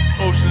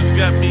 Oceans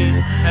got me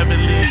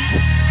heavenly.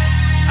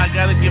 I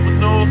gotta give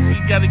it those, we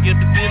gotta give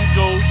it them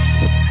goes.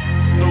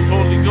 No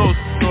Holy Ghost,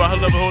 no I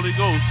love a Holy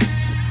Ghost.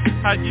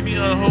 How give me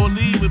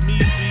unholy with me,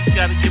 we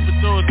gotta give it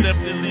those,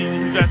 definitely.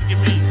 You got to give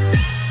me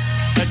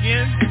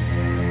again.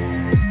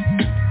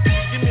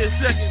 Give me a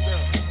second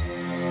though.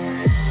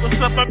 What's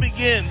up, I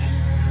begin.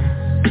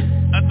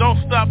 I don't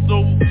stop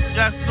though,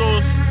 got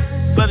those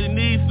bloody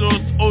knees, those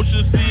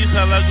ocean seas,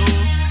 how I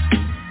goes.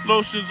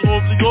 Lotions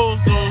over the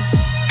goals those.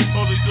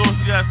 Holy Ghost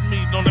got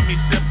me, don't let me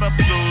step up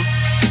those.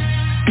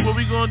 What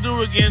we gonna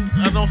do again?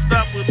 I don't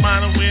stop with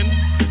mine and win.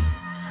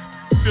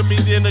 Feel me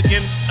then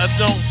again, I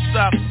don't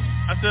stop.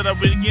 I said I will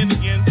begin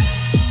again.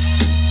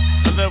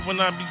 I love when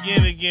I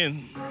begin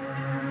again.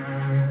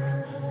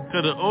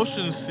 Cause the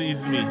ocean sees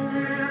me.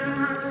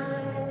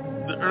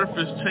 The earth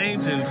is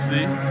changing,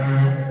 see.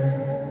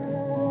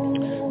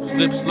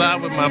 Slip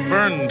slide with my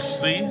burdens,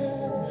 see.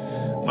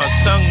 My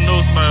tongue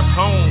knows my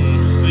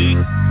home, see.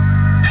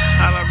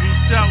 How I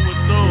reach out with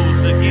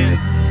those again.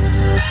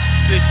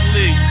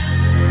 Sickly.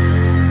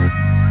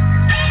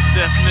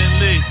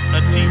 Definitely a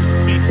deep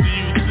speech to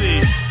you, see.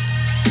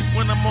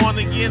 When I'm on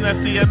again, I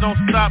see I don't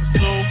stop,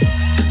 so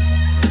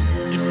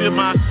you feel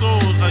my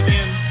soul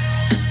again.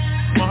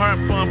 My heart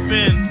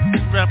pumping,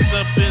 wrapped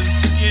up in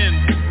skin.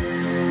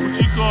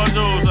 What you call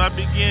those? I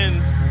begin.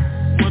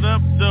 What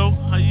up, though?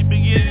 How you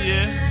begin,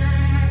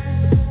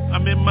 yeah?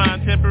 I'm in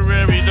mine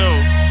temporary, though.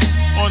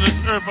 On this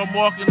earth, I'm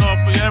walking on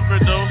forever,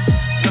 though.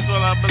 That's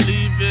all I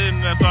believe in.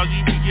 That's all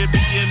you begin.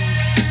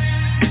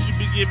 What you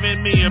be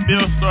giving me? A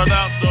bill start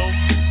out, though.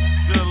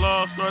 Get a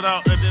law start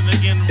out, and then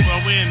again,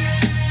 I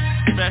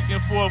win. Back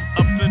and forth,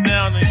 ups and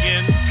down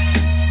again.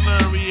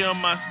 Flurry on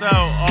my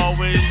style,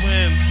 always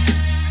win.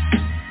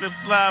 Slip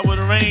slide where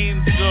the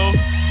rains go.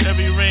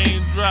 Every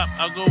rain drop,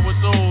 I go with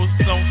those.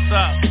 Don't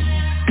stop.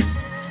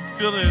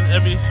 Feeling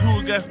every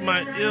who got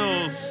my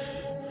ills.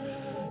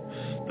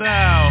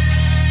 Style.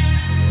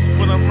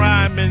 When I'm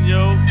rhyming,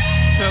 yo.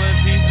 Telling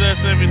Jesus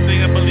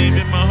everything I believe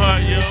in my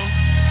heart, yo.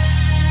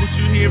 What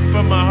you hear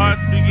from my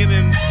heart's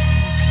beginning.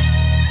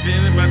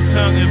 Then in my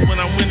tongue is when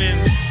I'm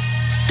winning.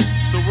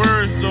 The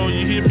words, though,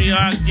 you hear me,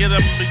 I get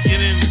them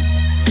beginning.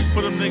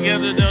 Put them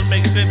together, they'll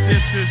make sense to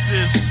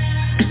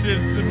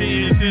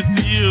me and sense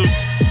to you.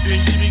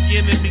 Then you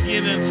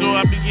beginning, so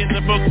I begin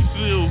the book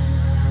too.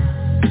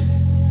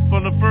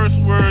 From the first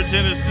word,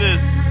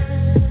 Genesis,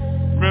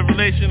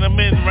 Revelation, I'm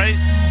in, right?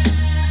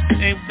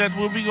 Ain't that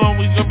where we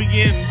gonna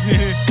begin?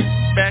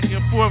 Back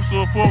and forth,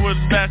 so forward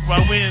and back,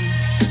 I win.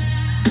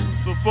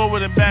 So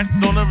forward and back,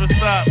 don't ever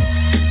stop.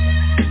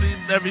 See,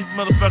 every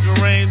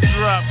motherfucking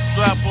raindrop.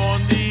 Drop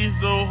on these,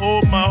 though,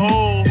 hold my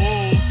whole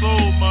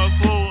soul, my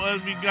soul.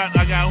 As we got,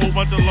 I got a whole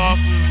bunch of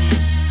losses and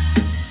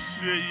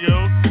shit, yo.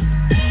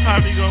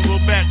 How we gonna go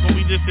back when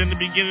we just in the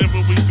beginning,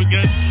 when we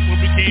forget where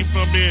we came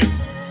from then?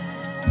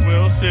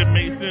 Well, shit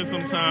makes sense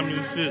sometimes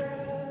and shit.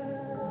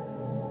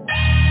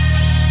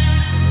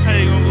 How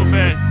you gonna go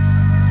back?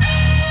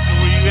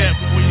 And where you at,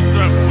 where you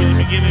start, where you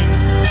beginning?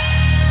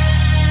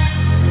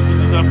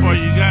 This is how far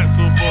you got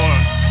so far.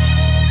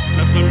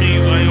 That's what it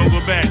means, so I ain't gonna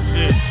go back,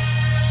 shit.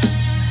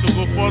 So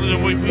go farther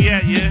than where we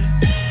at, yeah?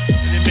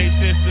 And it makes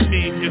sense to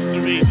me,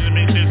 history, and it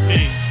makes sense to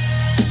me.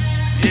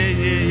 Yeah.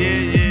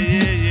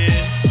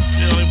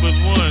 There only was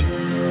one.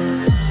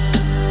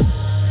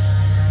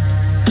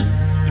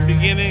 The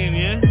beginning,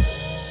 yeah?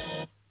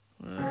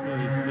 Well, that's what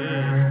it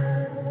said.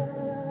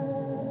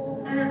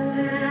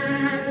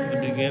 The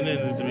beginning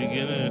is the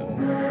beginning.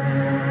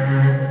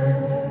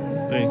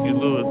 Thank you,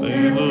 Lord.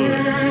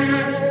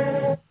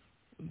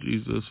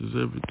 Jesus is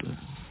everything.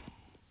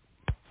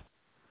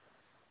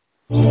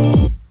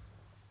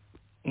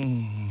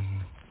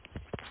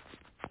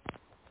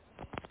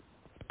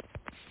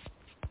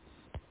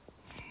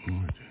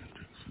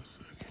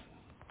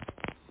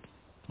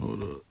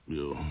 Hold up,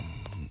 yo.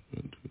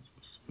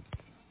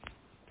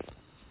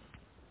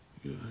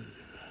 Yeah.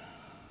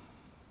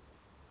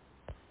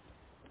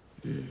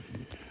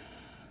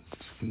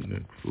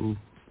 Disconnect, fool.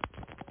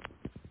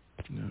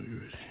 Now you're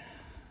ready.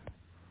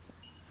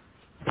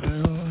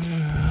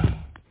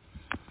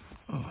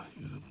 Oh,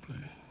 you gotta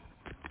play.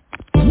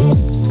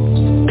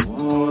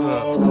 Hold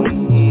up.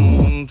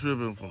 I'm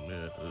tripping from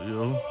here,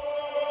 yo.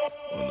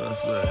 What'd I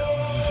say?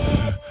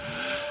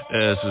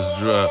 Ass is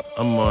dropped.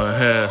 I'm on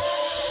hash.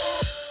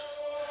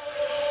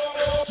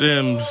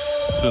 Stems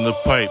in the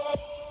pipe.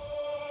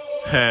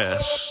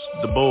 Hash.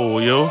 The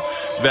bowl, yo.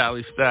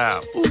 Valley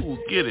style. Ooh,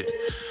 get it.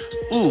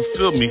 Ooh,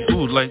 feel me.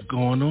 Ooh, light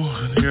going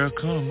on. Here I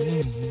come.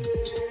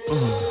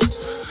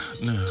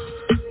 Now.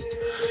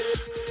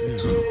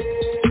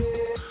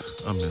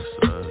 I'm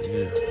inside,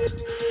 yeah.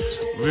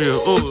 Real,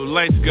 ooh,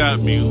 lights got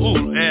me.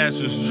 Ooh,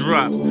 ashes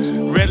drop.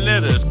 Red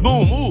letters,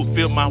 boom. Ooh,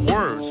 feel my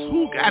words.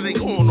 Who got it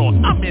going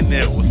on? I'm in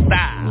there with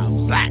style.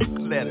 Black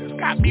letters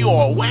got me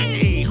all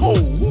way.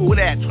 Who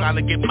that trying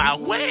to get my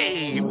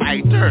way?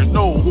 My turn,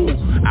 no.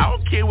 I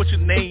don't care what your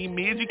name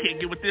is. You can't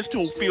get with this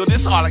too. Feel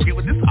this, all I get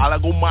with this, all I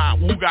go mine.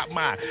 Who got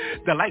mine?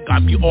 The light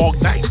got me all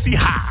night. See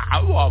how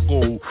I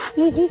go.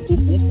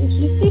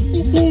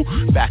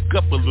 Back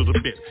up a little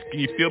bit. Can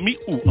you feel me?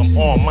 Ooh, I'm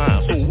on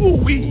mine. So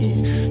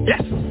woo-wee.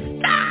 Yes.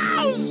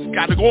 Styles.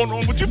 Got it going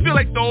on. What you feel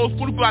like those?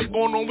 What got it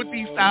going on with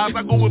these styles?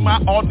 I go with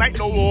my all night,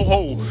 no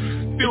ho.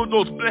 Feel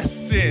those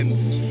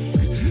blessings.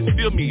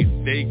 Feel me,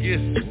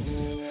 Vegas.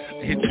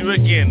 Hit you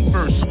again,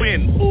 first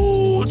win.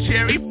 Ooh,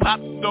 cherry pop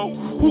though.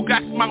 Who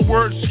got my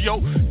words, yo?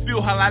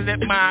 Feel how I let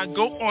mine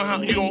go on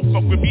how you don't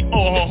fuck with me.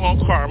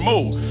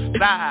 Carmo.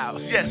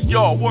 Styles, yes,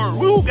 your word.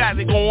 Who got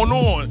it going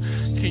on?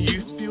 Can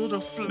you feel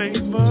the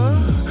flavor?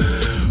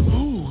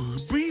 Ooh,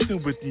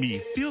 breathing with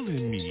me,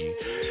 feeling me.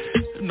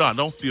 No,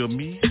 don't feel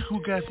me.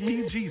 Who got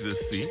me? Jesus,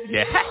 see?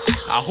 Yeah.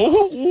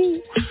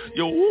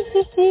 Yo,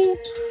 ooh.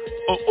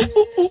 Oh.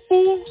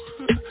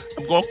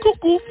 I'm going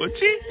cuckoo for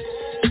cheap.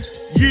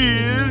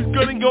 Yeah,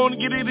 gonna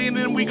get it in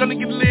and we gonna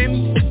get it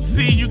in.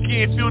 See, you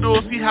can't feel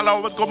those. See how I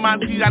always go my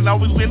see, I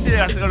always win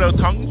there. I got a little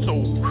tongue, so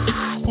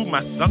who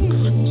my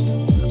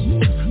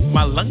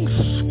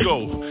lungs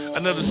go.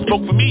 Another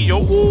smoke for me,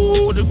 yo.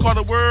 Ooh, they call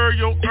the word,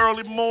 yo.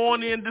 Early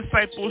morning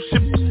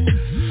discipleship.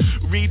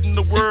 Reading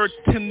the word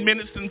 10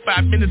 minutes and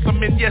 5 minutes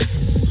I'm in, yes.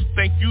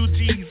 Thank you,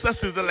 Jesus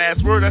is the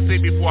last word I say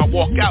before I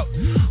walk out.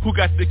 Who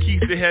got the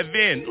keys to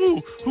heaven?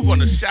 Ooh, who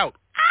gonna shout?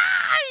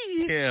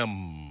 I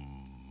am.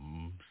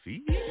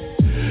 See?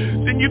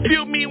 Then you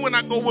feel me when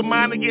I go with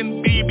mine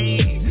again, baby.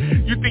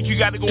 You think you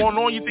got it going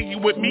on? You think you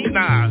with me?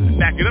 Nah,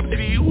 back it up,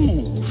 see?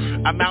 Ooh,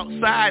 I'm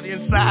outside,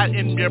 inside,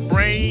 in your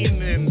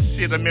brain and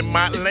shit. I'm in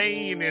my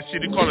lane and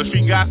shit. They call it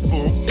street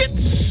gospel.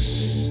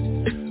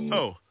 Bitch.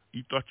 Oh,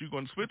 you thought you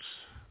gonna switch?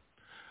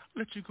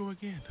 Let you go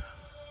again.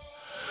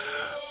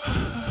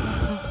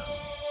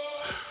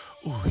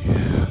 Oh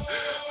yeah.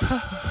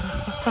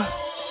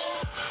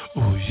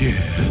 Oh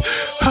yeah.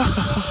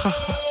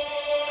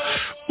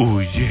 Oh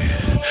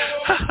yeah.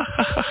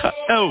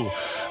 Oh,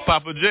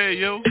 Papa J,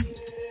 yo.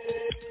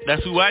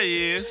 That's who I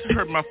is.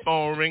 Heard my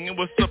phone ringing.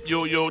 What's up,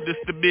 yo? This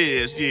the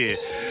biz, yeah.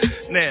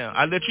 Now,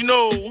 I let you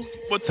know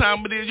what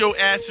time it is. Your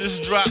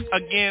ashes drop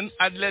again.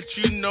 I let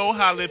you know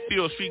how it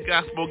feels. Street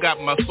gospel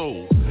got my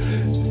soul.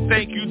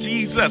 Thank you,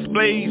 Jesus,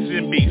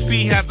 blazing me.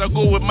 See how I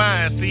go with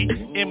mine, see?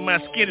 In my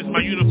skin is my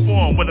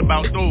uniform. What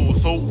about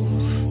those? So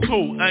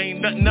I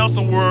ain't nothing else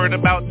I'm worried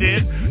about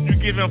then. You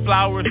giving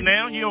flowers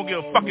now? You don't give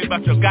a fuck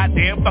about your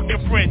goddamn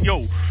fucking friend,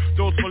 yo.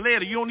 Those for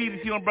later. You don't need to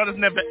see them brothers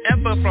never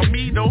ever from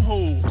me, no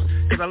hoes.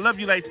 Cause I love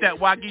you like that.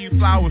 Why give you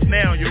flowers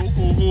now, yo?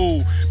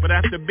 Hoo. But I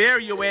have to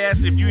bury your ass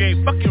if you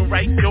ain't fucking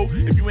right, yo.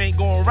 If you ain't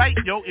going right,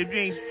 yo. If you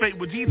ain't straight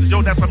with Jesus,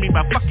 yo. That's what I mean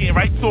by fucking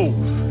right, so.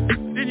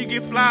 Then you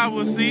get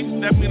flowers,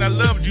 see? That mean I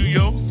loved you,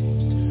 yo.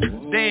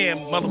 Damn,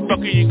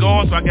 motherfucker, you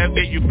gone, so I gotta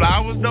get you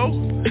flowers, though?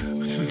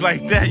 It's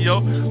like that,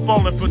 yo.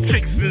 Falling for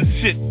tricks and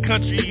shit.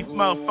 Country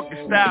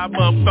motherfucking style,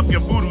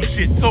 motherfucking voodoo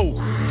shit, too.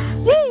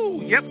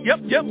 Woo! Yep.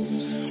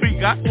 Sweet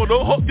gospel,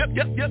 though.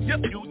 Yep.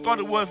 You thought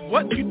it was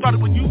what? You thought it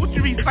was you? What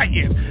you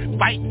reciting?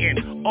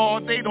 Biting all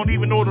day, don't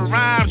even know the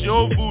rhymes,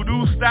 yo.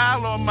 Voodoo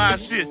style on my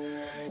shit.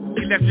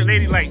 He left your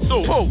lady like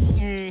so. Oh,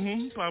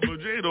 Papa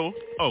J, though.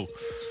 Oh,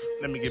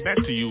 let me get back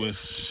to you and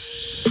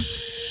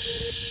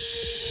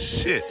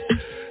shit.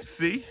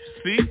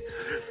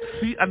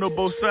 See, I know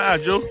both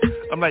sides, yo.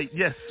 I'm like,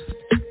 yes.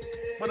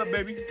 What up,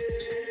 baby?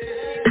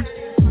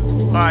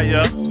 Alright,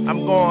 yo.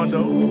 I'm going,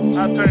 though.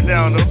 I'll turn it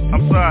down, though.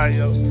 I'm sorry,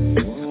 yo.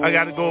 I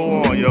gotta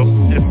go on, yo.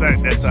 Just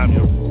like that time,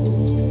 yo.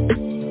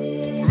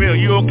 For real,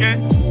 you okay?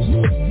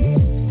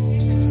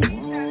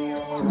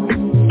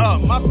 Oh,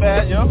 my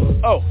bad, yo.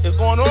 Oh, it's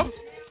going on?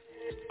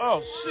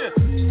 Oh, shit.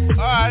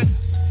 Alright.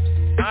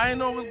 I ain't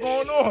know what's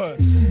going on.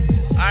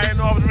 I ain't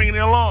know I was ringing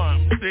the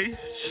alarm. See?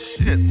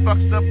 Shit,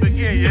 fucked up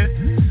again, yeah?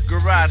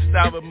 Garage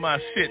style with my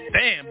shit.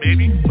 Damn,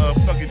 baby.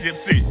 Motherfucking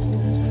gypsy.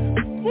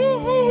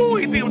 Woo-hoo.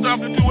 You think I'm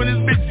talking to in this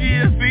bitch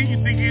here? See? You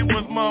think it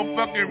was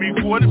motherfucking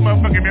recorded?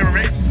 Motherfucking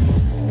memory?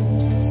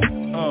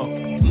 Oh,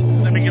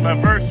 let me get my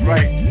verse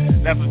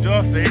right. That's what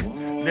y'all say.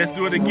 Let's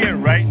do it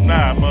again, right?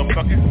 Nah,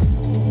 motherfucker.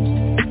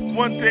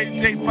 One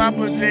take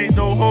Papa J,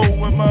 no hold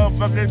with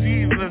motherfucker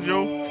Jesus,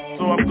 yo.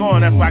 So I'm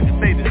going, that's why I can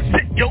say this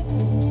shit, yo.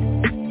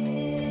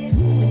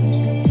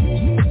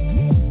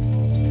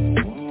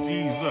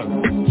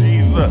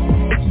 Jesus.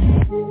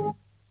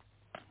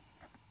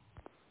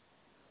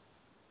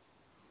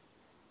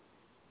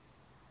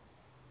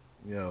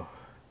 Yo.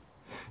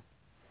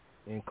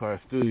 In-car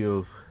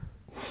studios.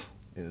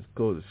 And it's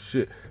cold as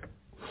shit.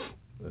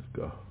 Let's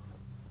go.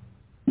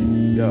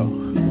 Yo.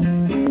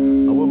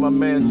 I'm with my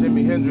man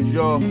Jimi Hendrix,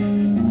 y'all.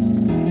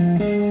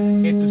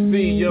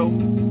 Intercede, yo.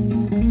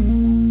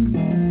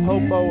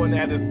 Hoboing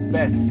at his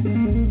best.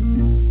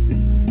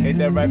 Ain't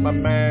that right, my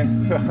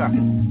man?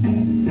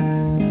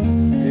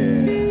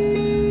 Yeah.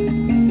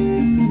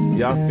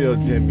 Y'all feel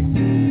Jimmy.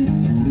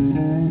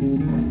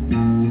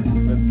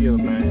 Let's get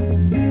him, man.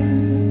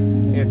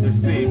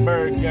 Intercede,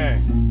 ByrdGang.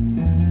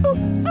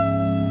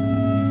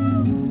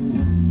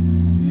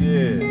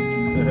 Yeah.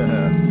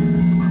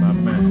 My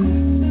man.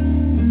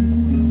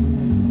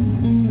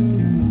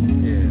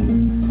 Yeah.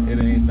 It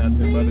ain't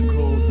nothing but a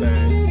cool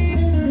thing.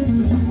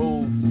 The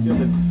smooth, feel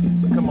it.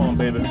 Come on,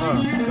 baby.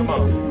 Come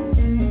on.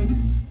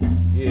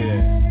 Yeah.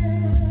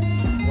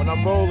 When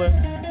I'm rolling,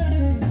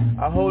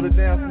 I hold it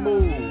down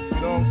smooth. You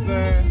know what I'm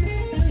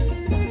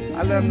saying? I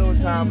let them know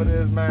what time it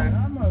is, man.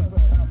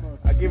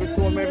 I give it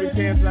to them every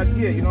chance I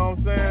get. You know what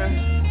I'm saying?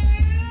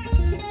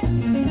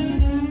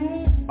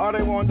 All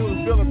they want to do is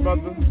feel it,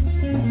 brother.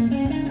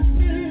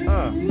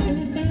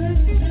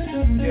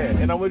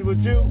 Yeah, and I'm with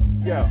you?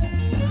 Yo.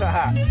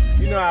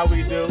 You know how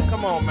we do.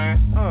 Come on, man.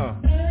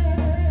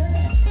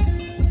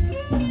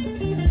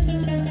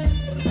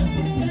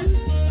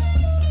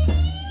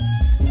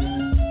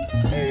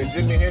 Hey,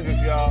 Jimi Hendrix,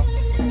 y'all.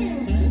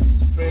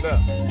 Straight up.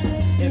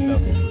 In the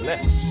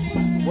flesh.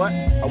 What?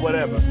 Or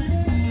whatever.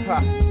 Ha.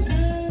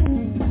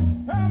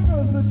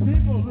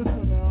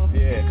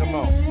 Yeah, come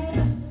on.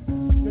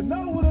 You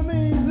know what it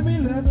means to be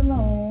left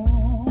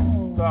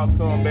alone. Talk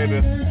to him,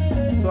 baby.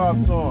 Talk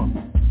to him.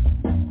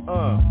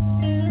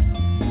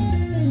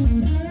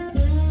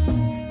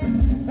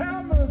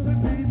 Have mercy,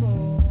 people.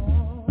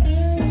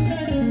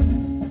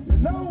 You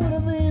know what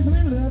it means to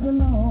be left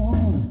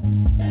alone.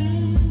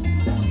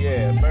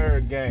 Yeah,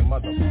 ByrdGang,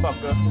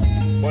 motherfucker.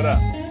 What up?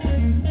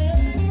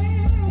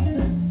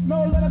 No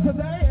letter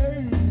today.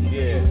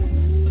 Yeah.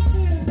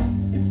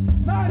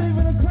 Not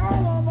even a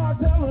call on my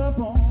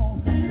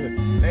telephone.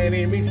 They ain't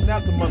even reaching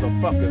out to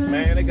motherfuckers,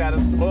 man. They got us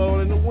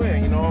blowing in the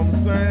wind, you know what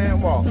I'm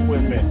saying? Walk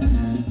with me.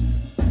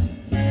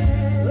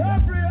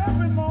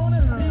 Every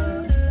morning.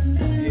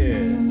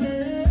 Yeah.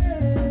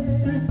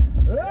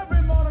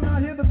 Every morning I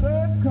hear the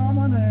birds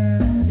coming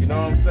in. You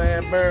know what I'm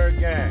saying?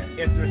 ByrdGang,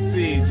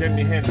 Intercede,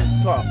 Jimi Hendrix,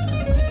 talk.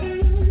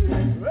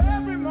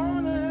 Every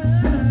morning.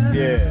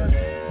 Yeah.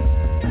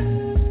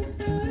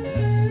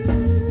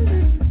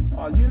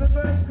 I hear the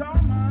birds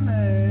coming in.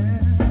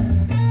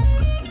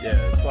 Yeah,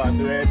 that's what I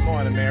do every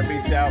morning, man.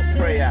 Reach out,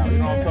 pray out. You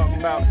know what I'm talking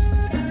about?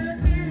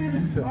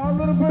 All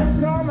little birds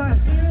coming.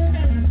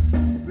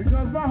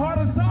 Because my heart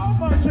is so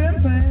much in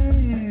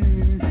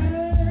pain.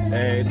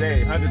 Hey,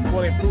 day,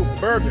 120 proof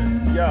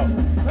bourbon. Yo,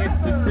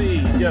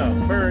 Intercede, yo,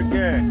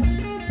 ByrdGang.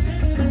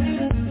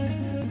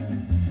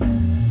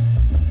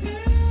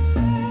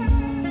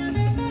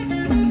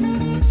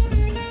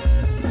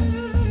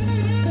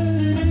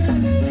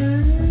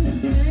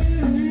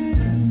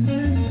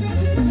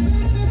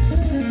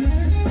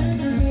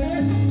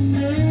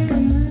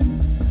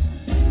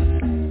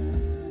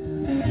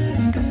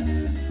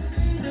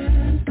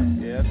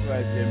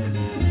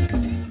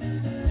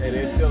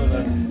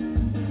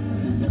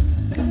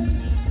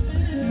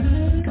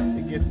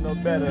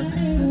 Better.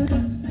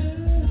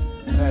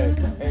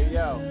 Hey,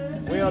 yo,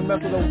 we don't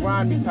mess with those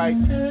grimy types.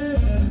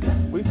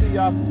 We see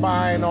y'all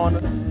spying on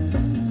us.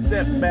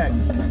 step back,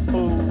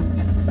 fool.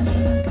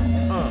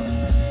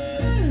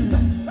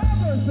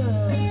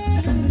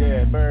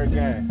 Yeah,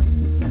 ByrdGang.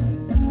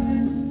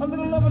 A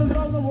little love is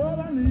all the world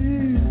I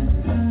need.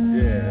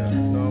 Yeah,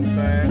 know what I'm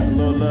saying? A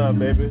little love,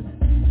 baby.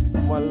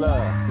 One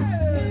love.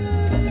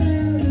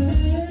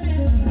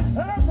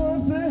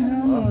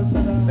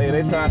 Hey,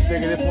 they trying to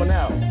figure this one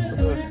out. A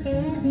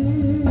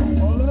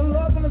little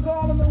love is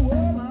all in the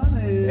world I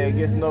need. Hey, it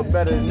gets no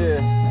better than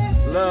this.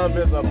 Love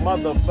is a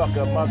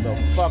motherfucker.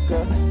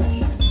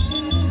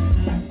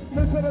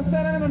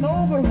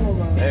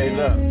 Hey,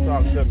 look,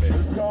 talk to me.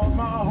 It's caused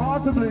my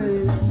heart to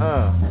bleed.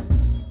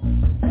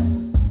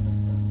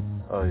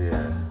 Oh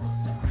yeah.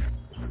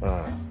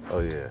 Oh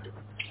yeah.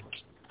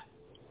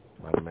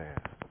 My man.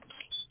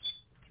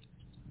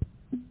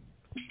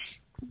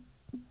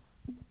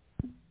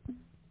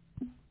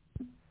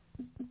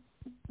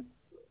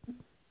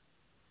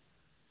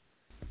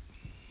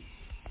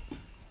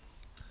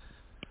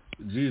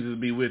 Jesus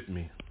be with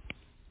me.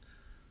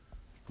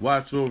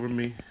 Watch over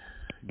me,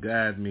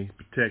 guide me,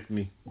 protect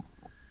me.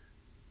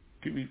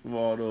 Keep me from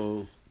all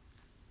those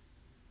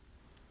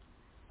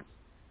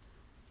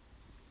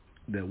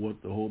that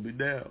want to hold me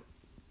down.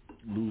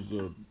 Lose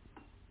a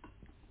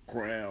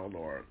crown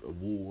or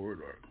award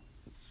or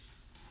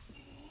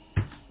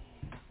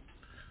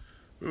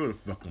whatever the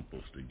fuck I'm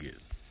supposed to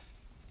get.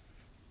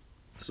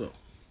 So,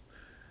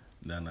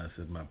 now I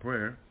said my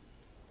prayer.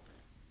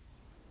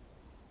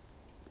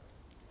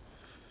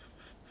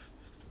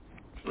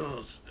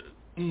 Oh, shit.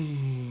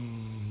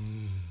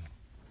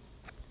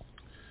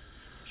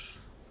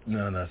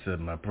 Now I said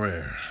my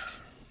prayer.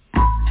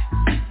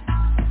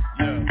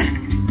 Yo,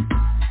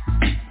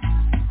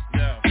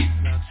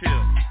 now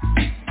chill.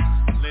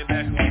 Lay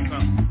back on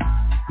something.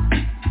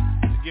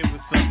 Give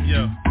us something,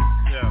 yo.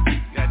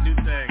 Got new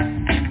things.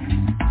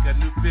 Got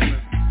new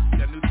feelings.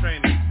 Got new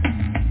training.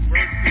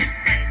 Words still the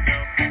same,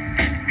 though.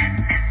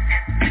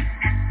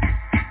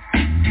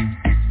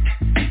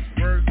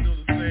 Words still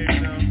the same,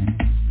 though.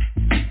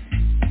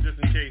 Just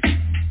in case.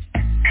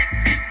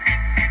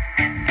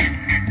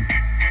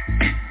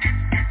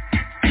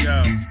 Yo,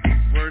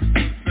 words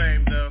still the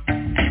same, though.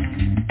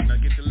 Now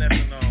get the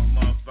lesson on,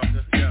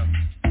 motherfucker. Yo,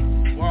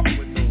 walk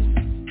with those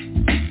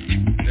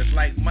that's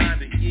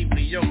like-minded,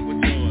 evenly yoked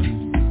with yours.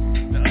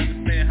 To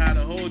understand how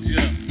to hold you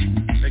up.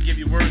 They give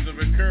you words of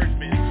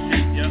encouragement and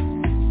shit, yo.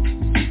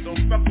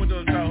 Don't fuck with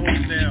those that hold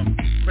you down.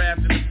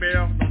 Crabs in the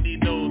barrel, don't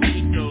need those,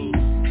 eat those.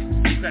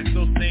 Crack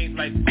those things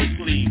like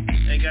quickly.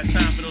 Ain't got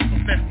time for those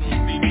professionals,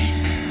 see me.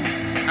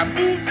 I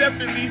moved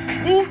definitely,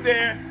 moved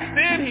there,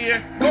 stand here,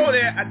 go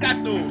there, I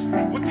got those.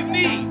 What you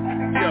need?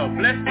 Yo,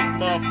 bless these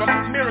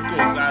motherfucking miracles.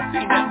 I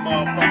seen that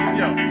motherfucker,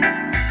 yo.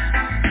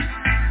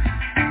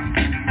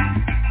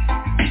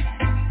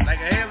 Like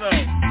a halo.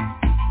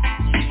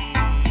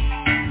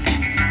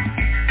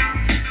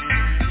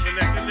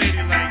 Like a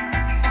lady like,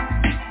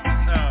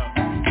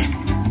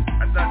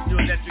 I thought she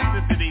was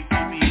electricity,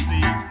 CBC.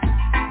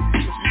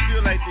 But she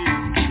feel like this.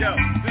 Yo,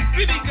 the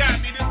city got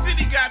me,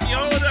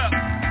 hold up.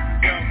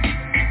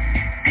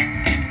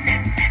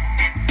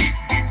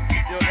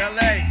 Yo,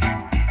 LA.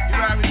 You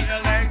ride me to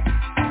LA?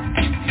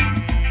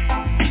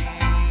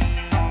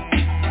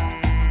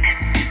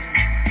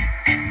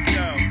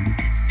 Yo,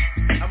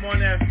 I'm on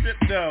that strip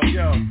though,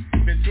 yo.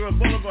 Ventura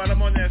Boulevard,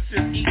 I'm on that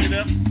strip, eating it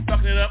up,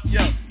 fucking it up.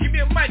 Yo, give me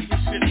a mic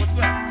and shit, what's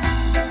up? I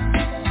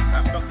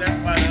fucked that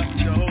spot up,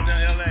 the whole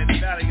down LA. The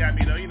valley got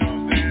me though, you know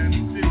what I'm saying?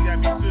 The city got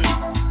me too.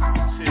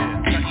 Shit,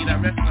 I'm trying to eat that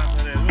restaurant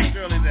over there. Little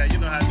girl is that, you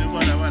know how to do,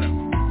 what up? LA.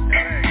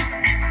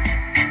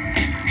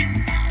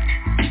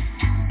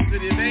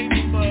 City of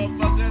Angels,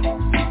 motherfucker.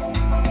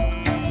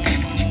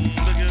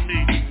 Look at me.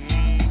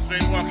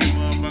 Straight walking,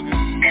 motherfucker.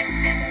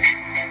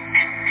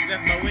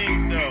 That's my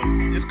wings, though.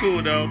 It's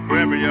cool, though.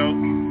 Forever, yo.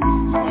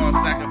 All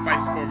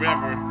sacrifice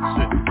forever.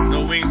 Shit. No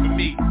wings for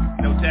me.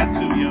 No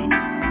tattoo, yo.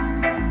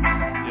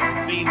 Yo,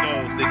 seen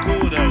those. They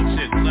cool, though.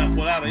 Shit. Nothing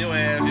pull out of your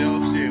ass, yo.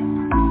 Shit.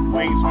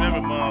 Wings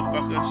forever,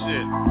 motherfucker.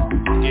 Shit.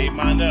 Gave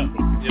mine up.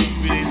 Yo,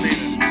 3 days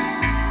later.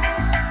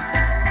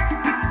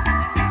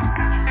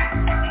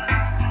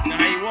 Now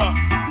how you walk?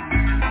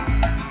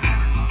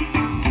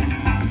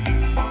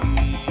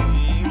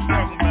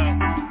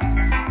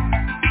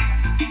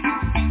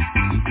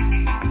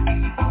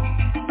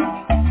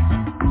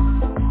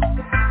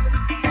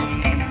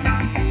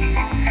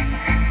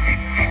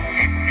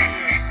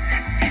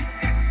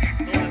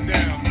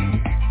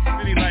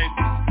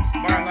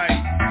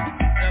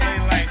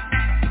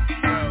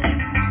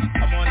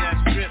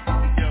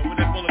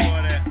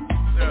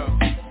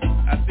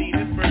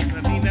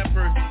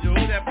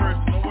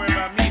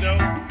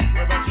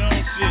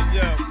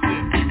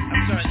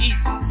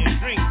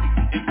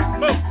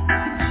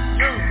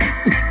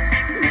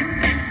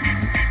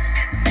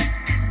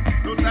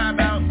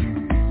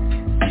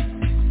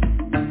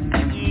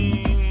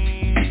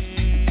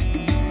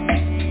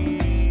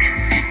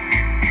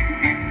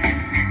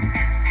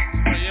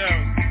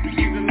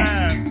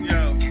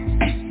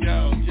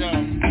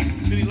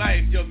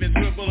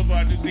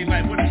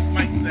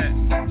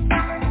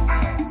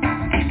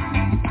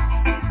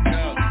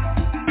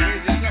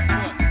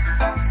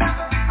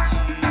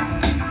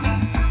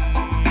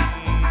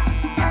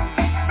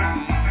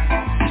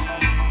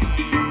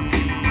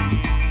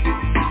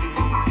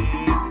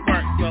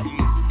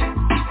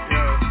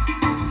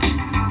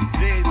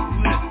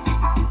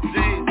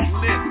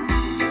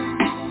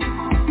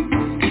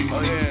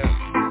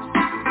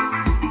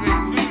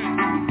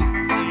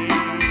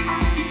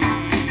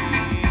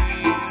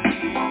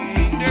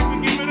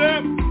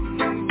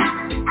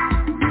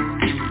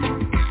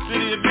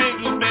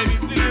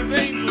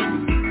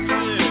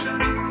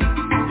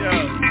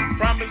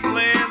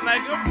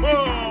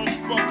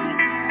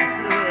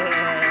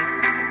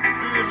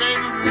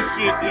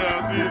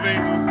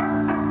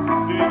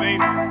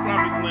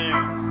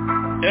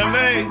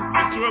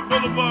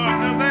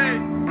 Boulevard,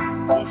 LA.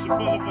 Ocean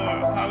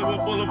Boulevard,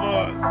 Hollywood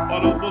Boulevard. All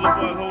those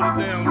boulevards hold it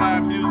down.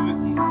 Live music.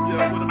 Yo,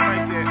 where the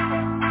mic at?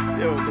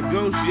 Yo,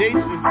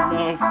 negotiations,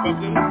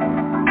 motherfucker.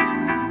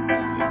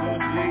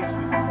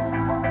 Negotiations.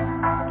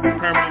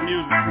 Permanent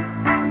music.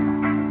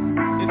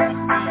 It's the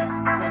seed.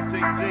 One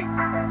take Jake.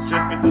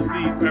 Chef at the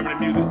seed.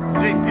 Permanent music.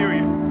 Jake,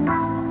 period.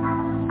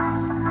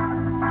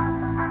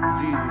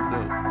 Jesus,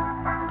 though.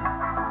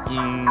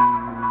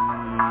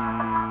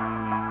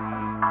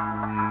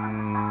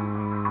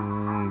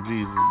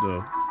 Jesus,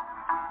 though.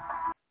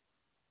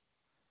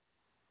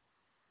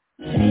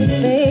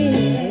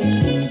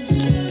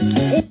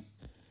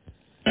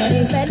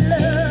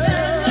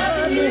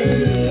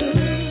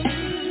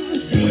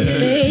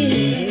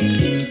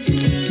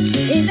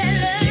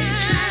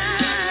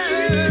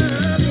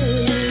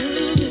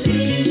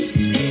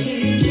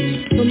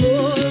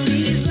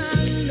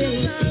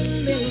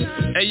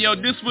 Hey, yo,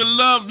 this what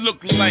love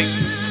look like.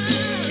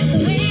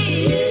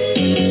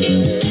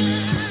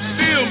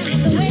 Feel me.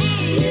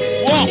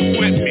 Walk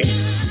with me.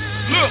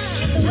 Look.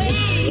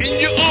 In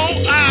your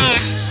own eye.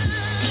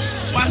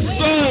 My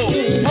soul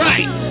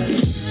bright.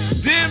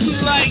 Dim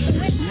light.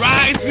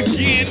 Rise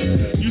again.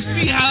 You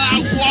see how I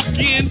walk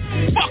in?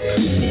 Fuck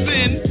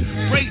sin.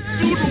 Break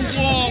through the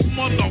wall,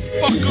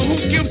 motherfucker. Who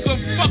gives a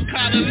fuck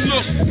how to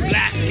look?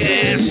 Black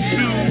ass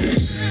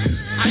dude.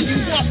 How you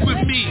walk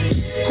with me?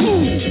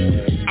 Cool.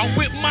 I'm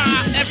with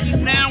mine every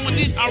now and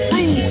then I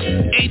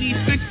rule.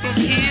 86 from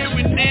here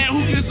and there, who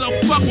gives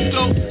a fuck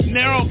though?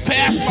 Narrow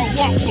path my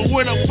walk, so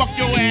where the fuck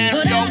your ass,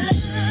 yo?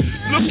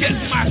 Look at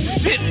my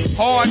shit,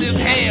 hard as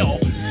hell.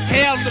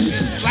 Hell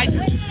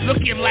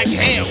looking like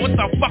hell. What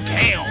the fuck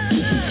hell?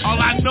 All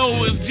I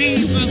know is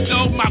Jesus,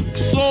 yo, my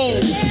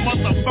soul.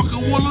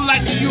 Motherfucker, what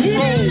like you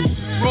roll?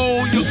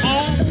 Roll your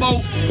own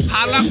boat.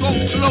 How I go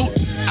float?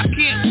 I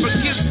can't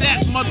forget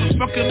that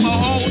motherfucker, my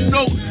whole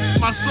note.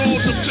 My soul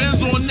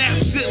depends on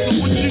that shit, so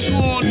what you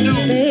gonna do?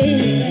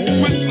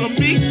 Quit for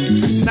me,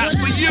 not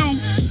for you.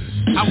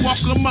 I walk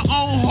on my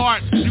own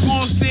heart. You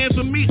gonna stand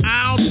for me?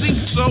 I don't think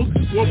so.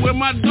 Well, with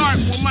my dark,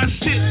 with my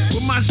shit,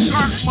 with my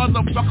shark,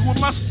 motherfucker, with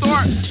my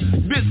start,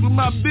 bitch, with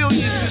my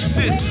billions and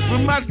shit,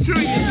 with my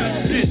trillions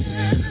and shit.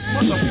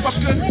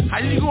 Motherfucker, how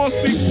you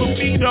gonna speak for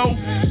me though?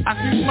 I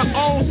speak for my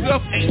own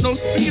self, ain't no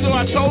speedo,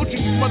 I told you,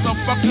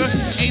 motherfucker.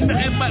 Ain't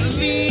nothing but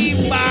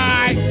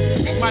Levi.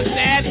 My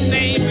dad's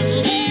name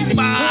is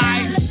Levi.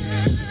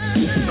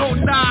 No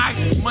die,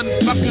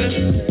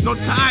 motherfucker. No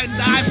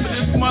tie-dye for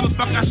this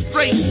motherfucker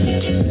straight.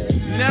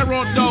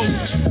 Narrow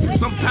dose.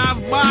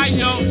 Sometimes buy,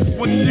 yo.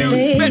 What do you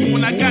expect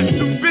when I got 2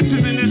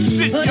 bitches in this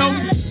shit, yo?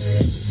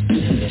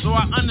 So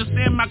I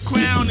understand my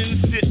crown and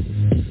shit.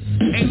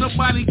 Ain't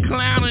nobody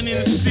clowning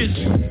in this shit.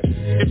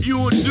 If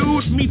you a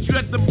dude, meet you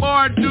at the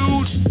bar,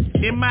 dude.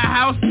 In my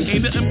house,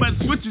 ain't nothing but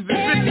switches and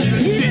bitches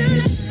and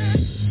shit.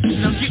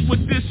 Now get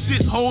with this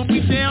shit, hold me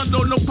down, no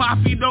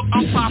Poppy, no,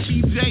 I'm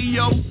Poppy J,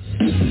 yo.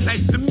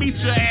 Nice to meet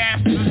your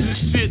asses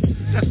and shit,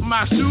 that's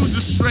my shoes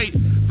are straight.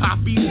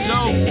 Poppy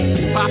Joe,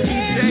 Poppy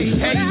J,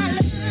 hey.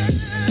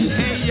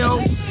 Hey, yo,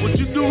 what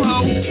you do,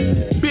 ho?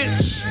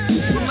 Bitch,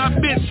 with my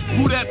bitch,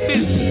 who that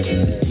bitch?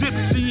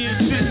 Gypsy and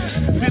shit,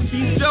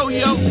 Gypsy Joe,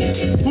 yo.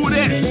 Who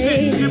that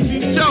shit? Gypsy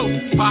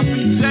Joe,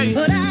 Poppy J,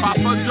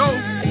 Papa Joe,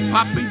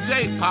 Poppy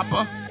J,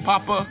 Papa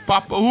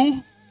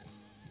who?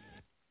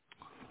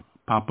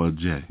 Papa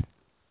J.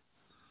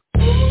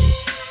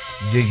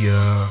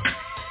 Yeah,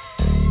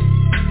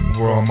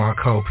 where all my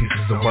cold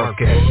pieces of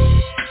work at?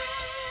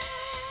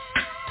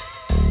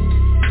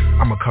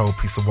 I'm a cold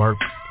piece of work.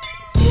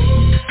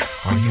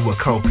 Are you a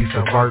cold piece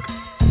of work?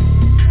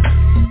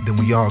 Then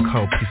we all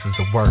cold pieces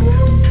of work.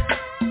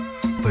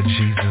 But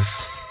Jesus,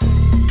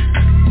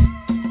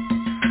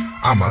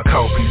 I'm a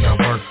cold piece of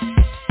work.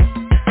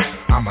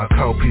 I'm a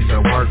cold piece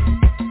of work.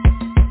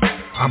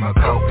 I'm a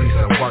cold piece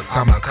of work.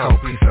 I'm a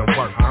cold piece of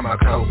work. I'm a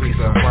cold piece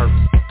of work.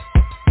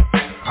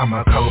 I'm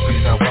a cold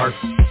piece of work.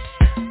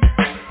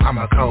 I'm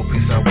a cold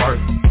piece of work.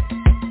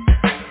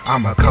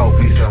 I'm a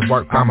cold piece of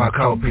work. I'm a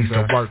cold piece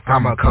of work.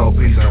 I'm a cold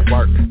piece of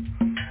work.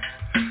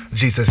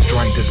 Jesus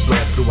drained his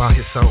blood throughout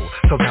his soul,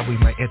 so that we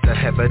may enter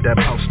heaven. That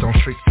post on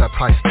streets that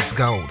priceless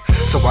gold.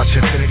 So watch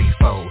infinity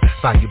fold.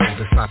 Valuable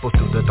disciples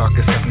through the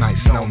darkest of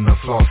nights, known the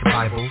floss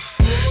Bibles.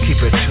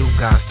 Keep it true,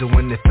 God's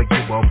doing it for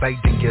you. Obey,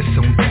 then you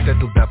soon enter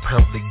through the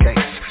pearly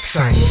gates.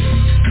 Saints,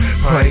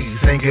 praise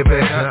and give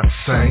it up.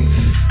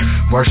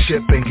 Saints,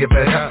 worship and give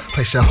it up.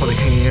 Place your holy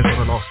hands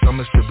on the lost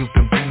stomachs, rebuke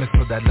them demons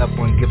till that loved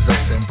one gives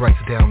us and breaks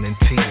down in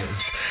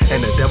tears.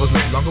 And the devil's no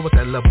longer what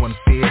that loved one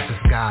fears.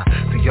 It's God,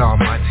 the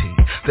Almighty,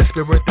 the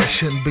spirit that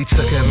shouldn't be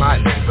taken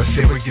lightly, but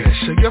serious.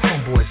 Sure, your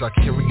homeboys are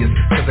curious,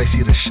 cause they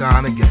see the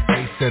shine in your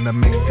face and it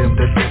makes them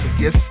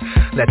delirious.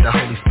 Let the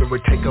Holy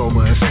Spirit take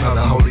over and smell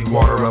the holy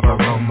water of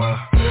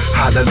aroma.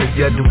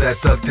 Hallelujah, do that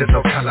thug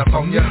Tizzle,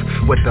 California,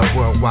 with the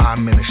worldwide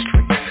ministry.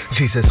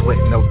 Jesus with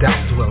no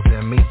doubt dwells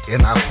in me,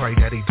 and I pray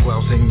that he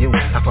dwells in you.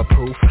 Now for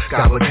proof,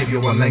 God will give you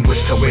a language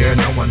to where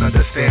no one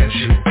understands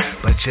you,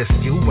 but just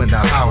you and the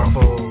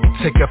powerful.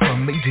 Take it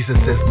from me, Jesus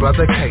is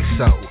brother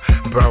Queso.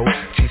 bro.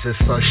 Jesus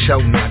for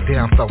sure, not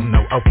down for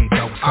no okey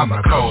dokes. I'm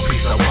a cold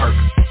piece of work.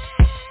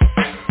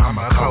 I'm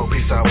a cold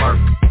piece of work.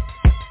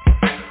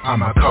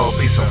 I'm a cold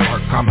piece of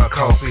work. I'm a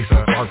cold piece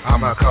of work.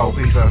 I'm a cold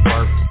piece of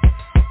work.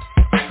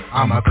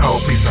 I'm a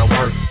cold piece of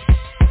work.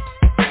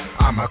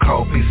 I'm a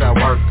cold piece of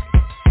work.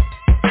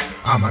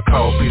 I'm a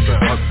cold piece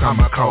of work. I'm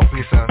a cold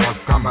piece of work.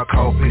 I'm a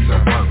cold piece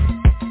of work.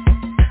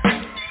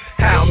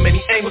 How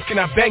many angles can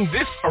I bang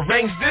this,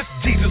 arrange this?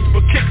 Jesus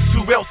for kicks,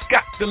 who else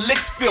got the licks?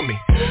 Feel me?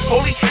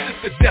 Holy heat is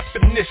the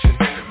definition.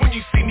 When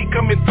you see me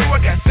coming through, I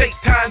got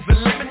Satan's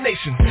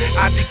elimination.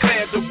 I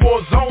declare the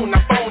war zone,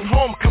 I phone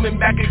home, coming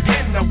back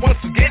again, now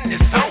once again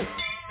it's home.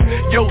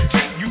 Yo G,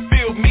 you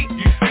feel me,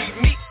 you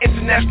see me,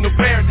 international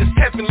player that's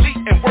heavenly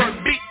and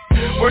word beat.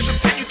 Worship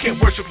till you can't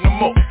worship no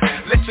more.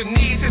 Let your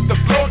knees hit the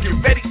floor, get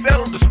ready,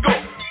 settle the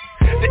score.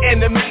 The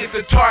enemy is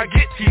the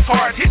target, he's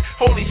hard hit.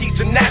 Holy heat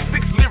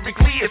gymnastics,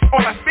 lyrically it's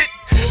all I spit.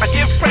 I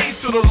give praise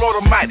to the Lord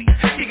Almighty.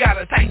 He got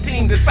a tight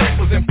team,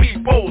 disciples and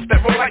peoples that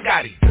roll like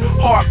Gotti.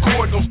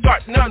 Hardcore, don't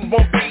start none,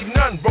 won't be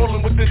none.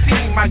 Rolling with the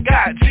team, my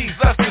God,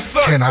 Jesus the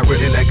Son. Can I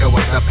really let go of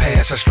the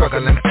past? I'm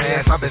struggling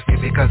fast, obviously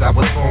because I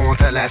was born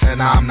to last.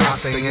 And I'm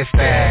not saying it's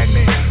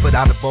stagnant, but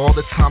out of all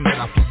the time that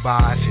I flew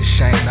by, it's a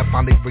shame I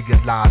finally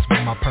realized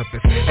what my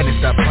purpose. And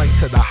it's to play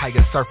to the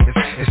higher surface,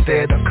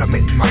 instead of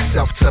committing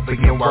myself to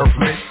being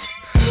worthless.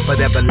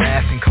 But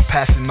everlasting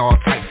compassion, all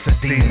types of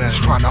demons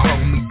trying to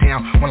hold me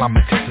down while I'm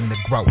attempting to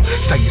grow.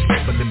 Staying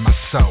stable in my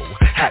soul,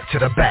 hat to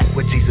the back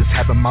with Jesus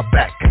having my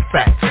back. In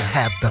fact, to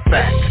have the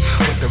fact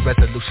with the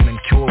resolution and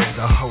cure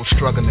the whole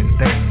struggling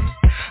thing.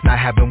 Not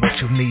having what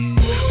you need,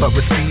 but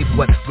receive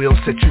what will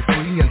set you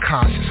free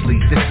unconsciously.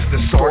 This is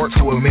the sword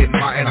to admit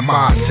my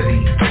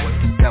animosity towards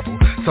the devil.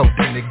 So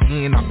then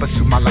again, I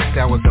pursue my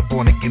lifestyle as a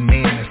born-again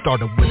man and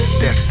started with a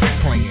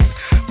destiny plan.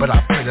 But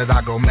I pray that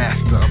I go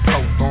master,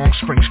 prolong,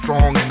 string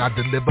strong, and I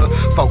deliver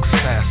folks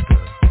faster.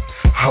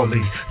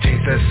 Holy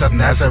Jesus of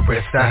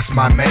Nazareth, that's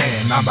my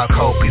man. I'm a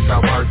cold piece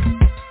of work.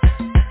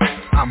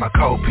 I'm a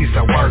cold piece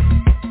of work.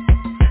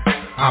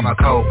 I'm a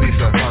cold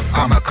piece of work.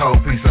 I'm a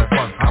cold piece of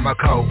work. I'm a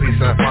cold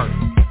piece of work.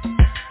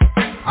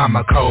 I'm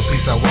a cold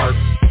piece of work.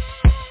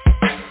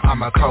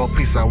 I'm a cold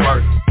piece of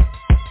work.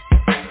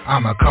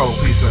 I'm a cold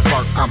piece of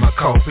work. I'm a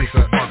cold piece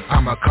of work.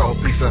 I'm a cold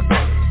piece of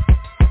work.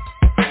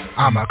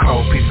 I'm a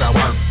cold piece of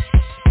work.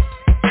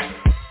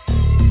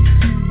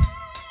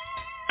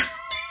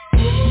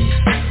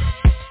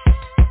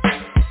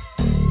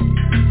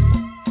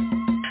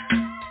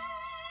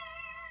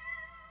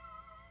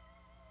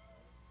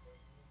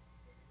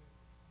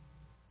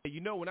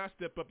 You know when I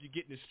step up, you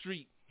get in the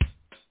street.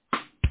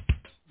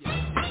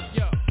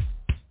 Yeah.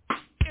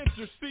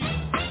 Intercede.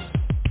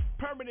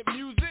 Permanent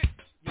music.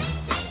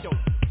 Yo,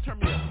 turn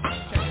me up.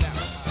 Check it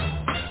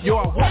out. Yo,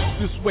 I walk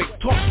this way,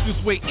 talk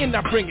this way, and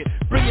I bring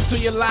it to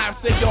your lives.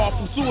 Save y'all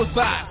from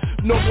suicide.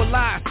 No one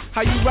lies.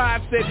 How you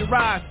ride, save your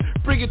rise.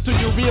 Bring it to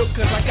your real,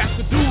 cause I got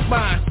to do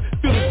mine.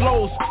 Feel the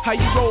flows, how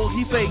you roll,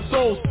 he saves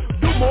souls.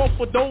 Do more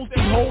for those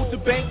who hold the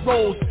bank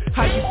rolls.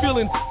 How you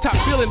feeling? Top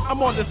feeling,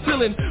 I'm on the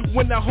ceiling.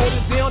 When I hold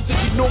it down, did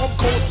you know I'm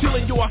cold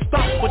chilling? Yo, I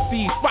stop with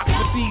these, rock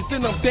with these,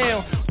 then I'm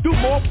down. Do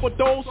more for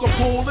those who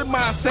pulling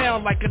my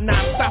sound like a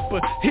non-stopper.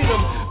 Hit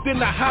him,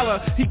 then I holler.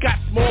 He got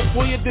more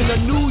for you than a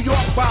New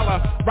York baller.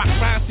 Rock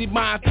rhymes, see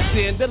mine,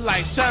 then the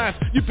light shines.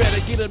 You better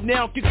get up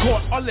now, get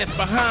caught or left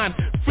behind.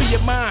 Free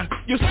your mind,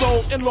 your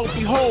soul, and lo and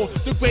behold,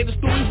 the greatest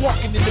story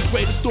walking in the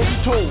greatest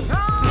story told.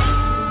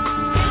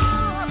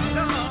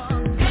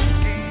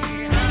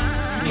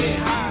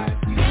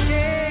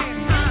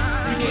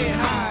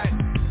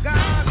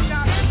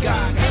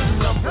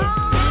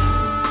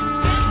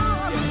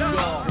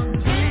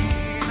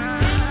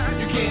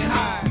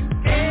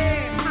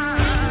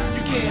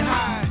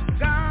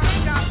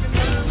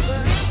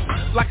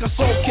 Like a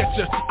soul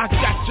catcher, I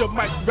got your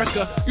mic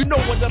wrecker. You know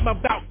what I'm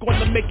about,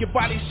 gonna make your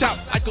body shout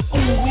like a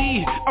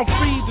ooh-wee. I'm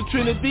free, the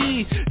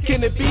Trinity,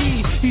 can it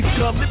be? He's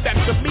coming back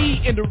to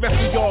me and the rest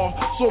of y'all.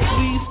 So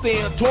please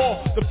stand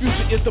tall, the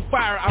future is the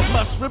fire, I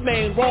must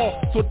remain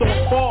raw. So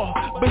don't fall,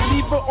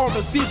 believer or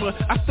receiver,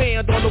 I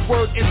stand on the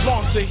word and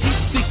launch a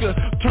heat seeker.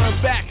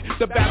 Turn back,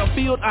 the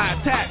battlefield I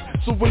attack.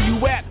 So where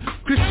you at?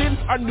 Christians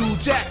are New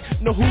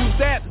Jack. Know who's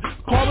that?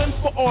 Calling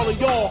for all of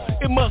y'all.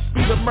 It must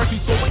be the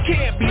mercy, so it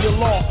can't be the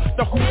law.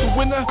 Now who's the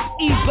winner?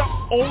 Ease up,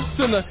 old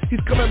sinner. He's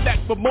coming back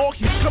for more,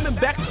 he's coming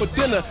back for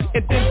dinner.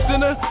 And then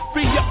sinner,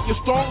 free up your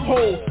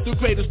stronghold. The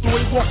greatest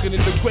story walking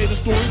and the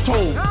greatest story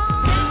told. You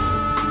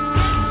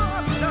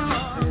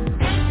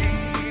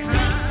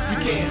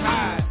can't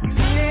hide. You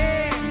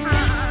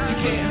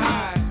can't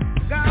hide.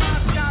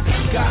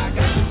 God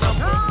got the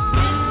number.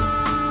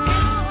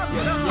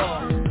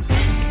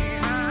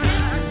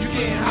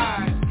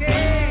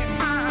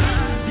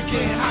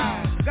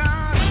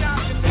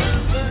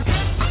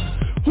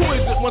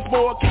 Once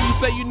more, can you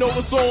say you know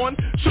what's on?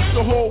 Shook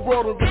the whole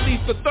world and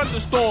released a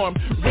thunderstorm.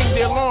 Ring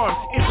the alarm,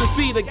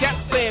 intercede a gap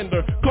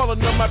stander. Calling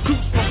on my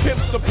troops from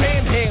pimps to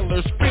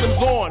panhandlers. Freedom's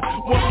on.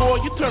 Once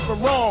more, you turn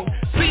from wrong.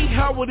 See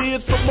how it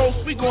is for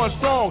most, we going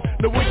strong.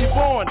 Know where you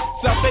born,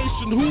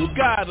 salvation, who's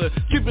got her?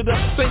 Give it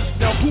up, saints,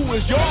 now who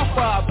is your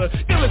father?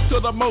 Illest to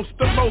the most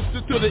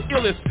is to the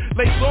illest.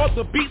 Lace all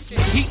the beats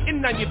with heat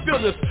and now you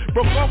feel this.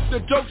 Broke off the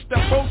jokes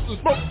that boast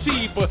and smoke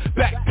tea, but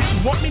back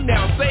didn't want me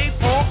now, save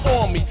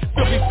all on me.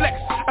 Feel me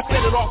flex, I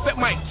set it off at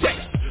my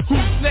text.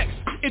 Who's next?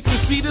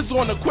 Interceders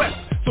on a quest.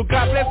 So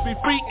God bless me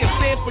free and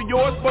stand for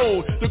yours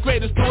bold. The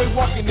greatest story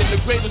walking and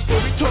the greatest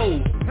story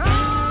told.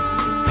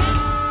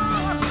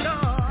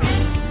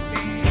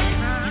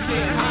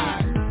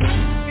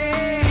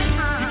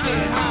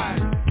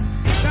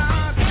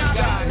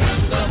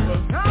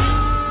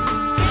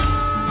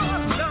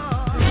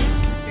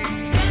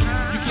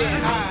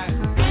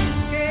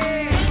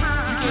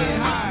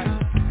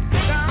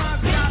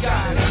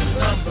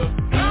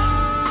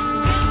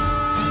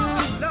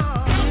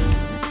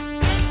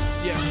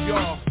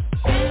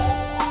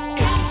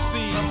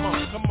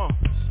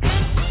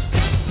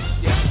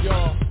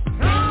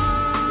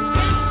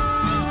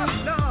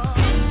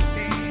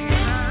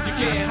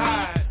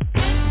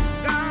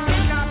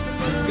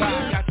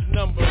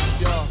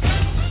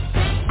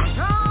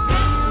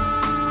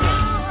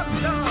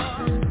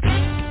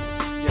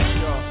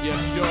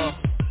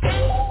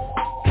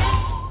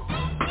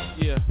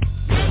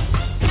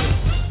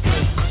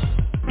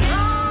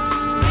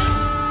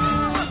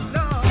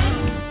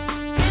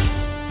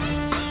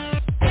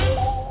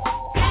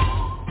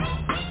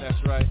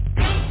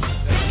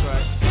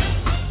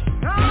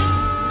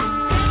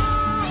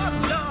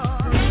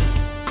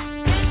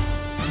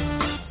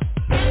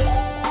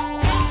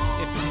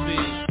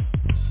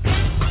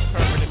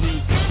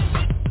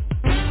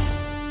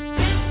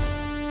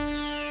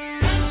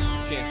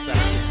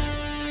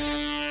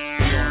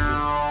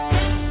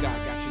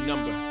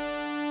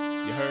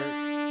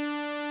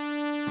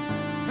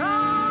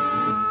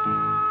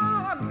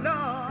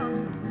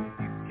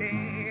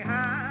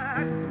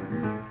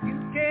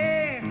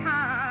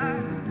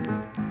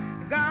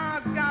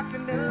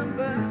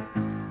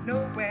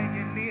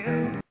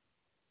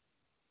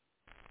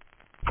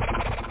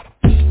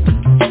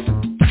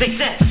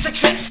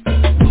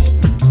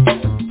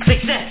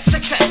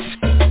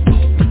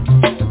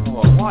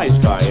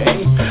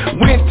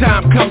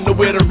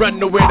 Run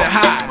nowhere to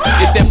hide.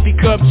 If that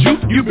becomes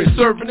you've been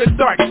serving the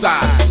dark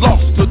side.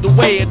 Lost to the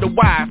way and the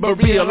why, but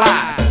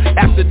realize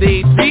after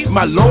day 3,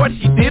 my Lord,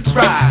 he did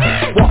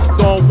try.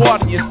 Walked on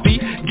water, you see,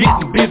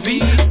 getting busy.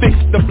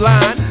 Fixed the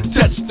blind,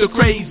 touched the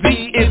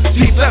crazy. It's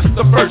Jesus,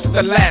 the first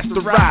and last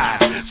to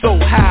ride. So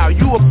how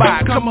you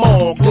abide? Come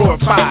on,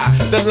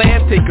 glorify the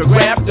land, take a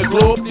grab, the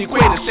globe, the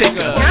equator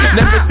shaker.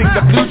 Never think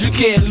the blues you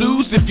can't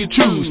lose if you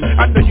choose.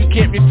 I know you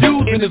can't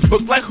refuse in this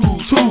book like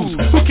who's who's.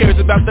 Who cares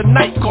about the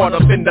night caught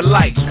up in the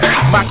light?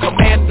 My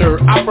commander,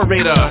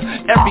 operator,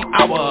 every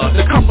hour,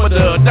 the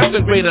comforter,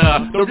 nothing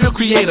greater, the real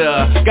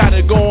creator. Got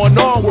it going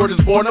on, word is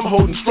born, I'm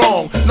holding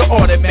strong. No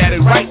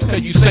automatic right till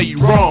you say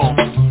you wrong.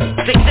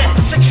 Success,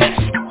 success.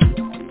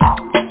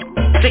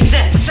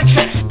 Success,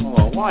 success. Oh,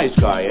 a wise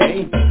guy,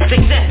 eh?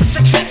 Success,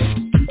 success.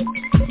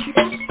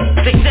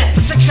 Success,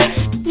 success.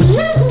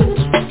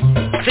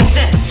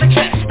 Success,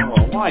 success.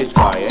 Oh, a wise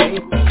guy, eh?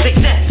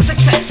 Success,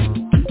 success.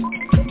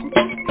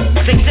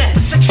 Success,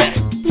 success.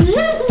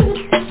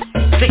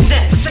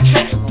 Success,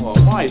 success. Oh,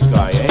 a wise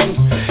guy, eh?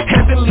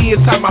 Heavenly is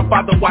how my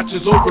Father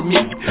watches over me.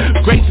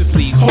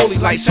 Graciously, holy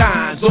light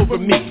shines over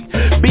me.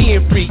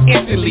 Being free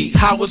instantly,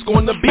 how it's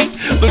gonna be?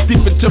 Look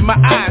deep into my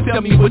eyes,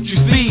 tell me what you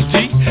see,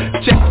 G.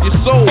 Check your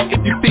soul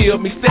if you feel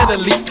me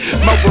steadily.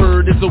 My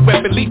word is a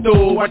weapon,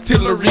 lethal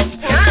artillery.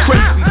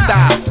 Crazy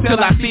style, till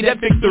I see that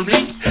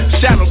victory.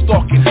 Shadow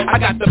stalking, I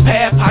got the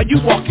path, how you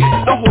walking?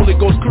 The Holy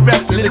Ghost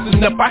caressing,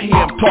 listen up, I hear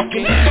him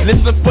talking.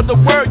 Listen for the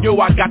word, yo,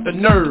 I got the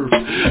nerve.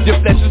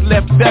 Your flesh is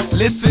left best,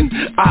 listen,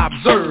 I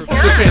observe. The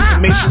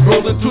transformation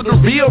rolling to the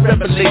real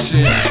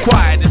revelation.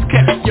 Quiet is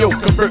kept, yo,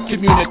 convert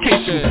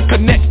communication.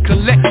 Connect,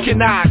 collect,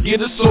 can I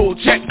get a soul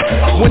check?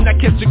 When I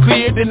catch you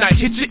clear, then I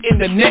hit you in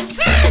the neck.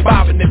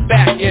 Bobbing it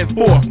back and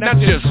forth, not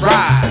just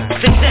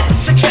ride. Success,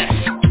 success.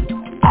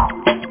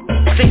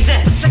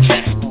 Success,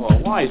 success. Oh, a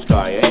wise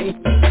guy, eh?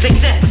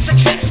 Success,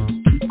 success.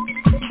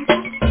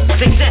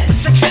 Success,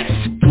 success.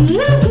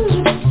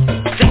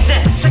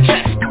 Success,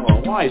 success. Oh,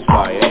 a wise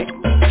guy, eh?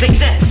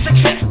 Success,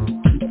 success.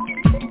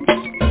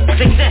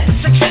 Success,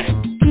 success.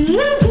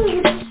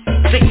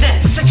 Success,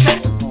 success.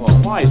 Oh,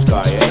 a wise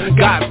guy, eh?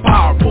 God's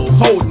powerful,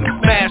 holding,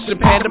 smashing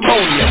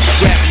pandemonium.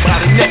 Grabbing by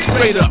the neck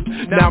straight up,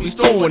 now he's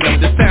throwing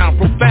them. The sound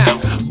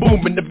profound,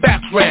 boom in the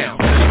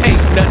background. Ain't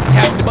nothing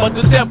happening but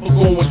the devil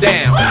going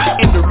down.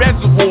 In the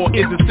reservoir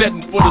is a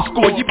setting for the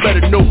score. You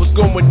better know what's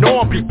going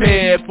on,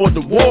 prepared for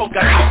the war.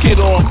 Got the kid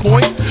on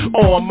point,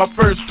 on my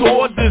first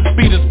tour. This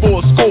beat is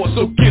for a score,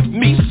 so give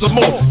me some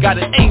more. Got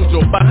an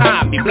angel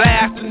behind me,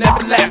 blasting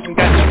everlasting.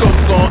 Got the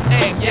scopes on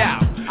and yeah,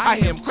 I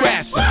am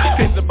crashing.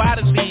 Cause the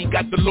body lead,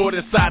 got the Lord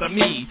inside of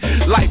me.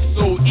 Life's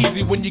so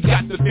easy when you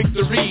got the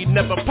victory.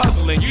 Never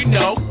puzzling, you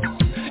know.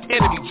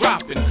 Enemy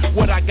dropping,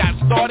 what I got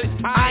started,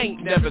 I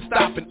ain't never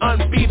stopping.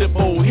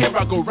 Unbeatable, here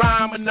I go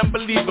rhyming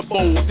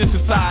unbelievable. This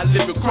is how I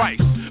live with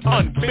Christ,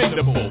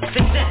 unbendable.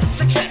 Success,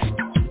 success.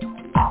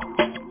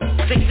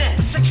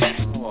 Success,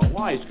 success. Oh, a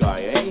wise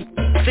guy, eh?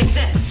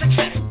 Success,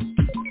 success.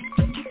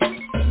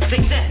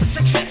 Success,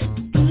 success.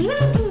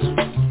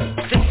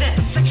 Success,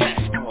 success.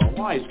 Oh, a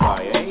wise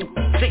guy, eh?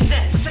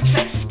 Success,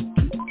 success.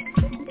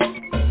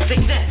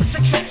 Success,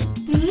 success.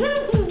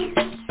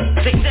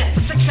 Success,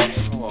 success.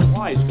 Oh, a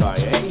wise guy,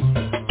 eh?